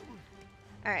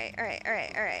 Alright, alright,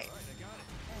 alright, alright.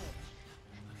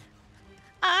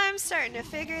 I'm I'm starting to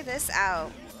figure this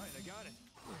out.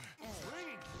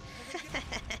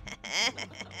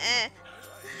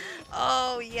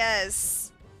 Oh,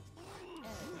 yes.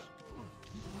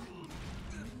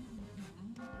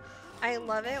 I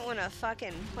love it when a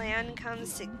fucking plan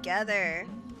comes together.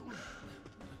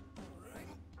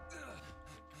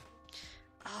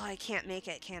 Oh, I can't make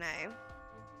it, can I?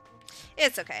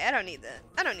 It's okay. I don't need him.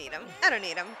 I don't need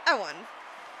him. I won.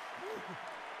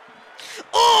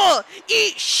 Oh!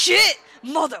 Eat shit,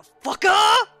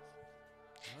 motherfucker!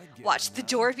 Watch the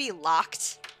door be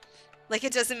locked. Like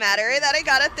it doesn't matter that I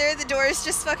got up there. The door is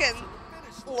just fucking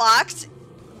locked.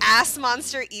 Ass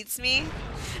monster eats me.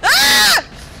 Ah!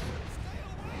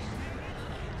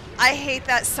 I hate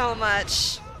that so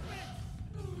much.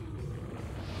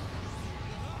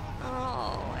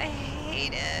 Oh, I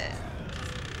hate it.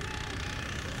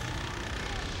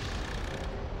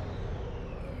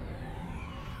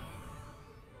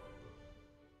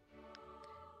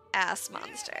 Ass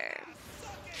monster.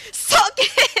 Suck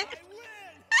it!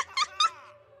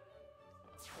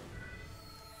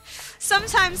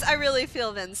 Sometimes I really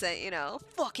feel Vincent, you know.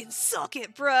 Fucking suck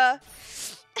it, bruh.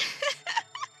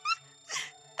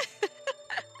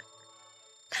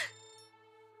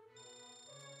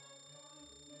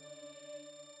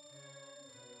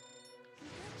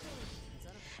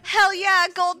 Hell yeah,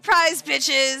 gold prize,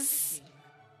 bitches!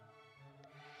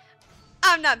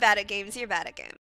 I'm not bad at games, you're bad at games.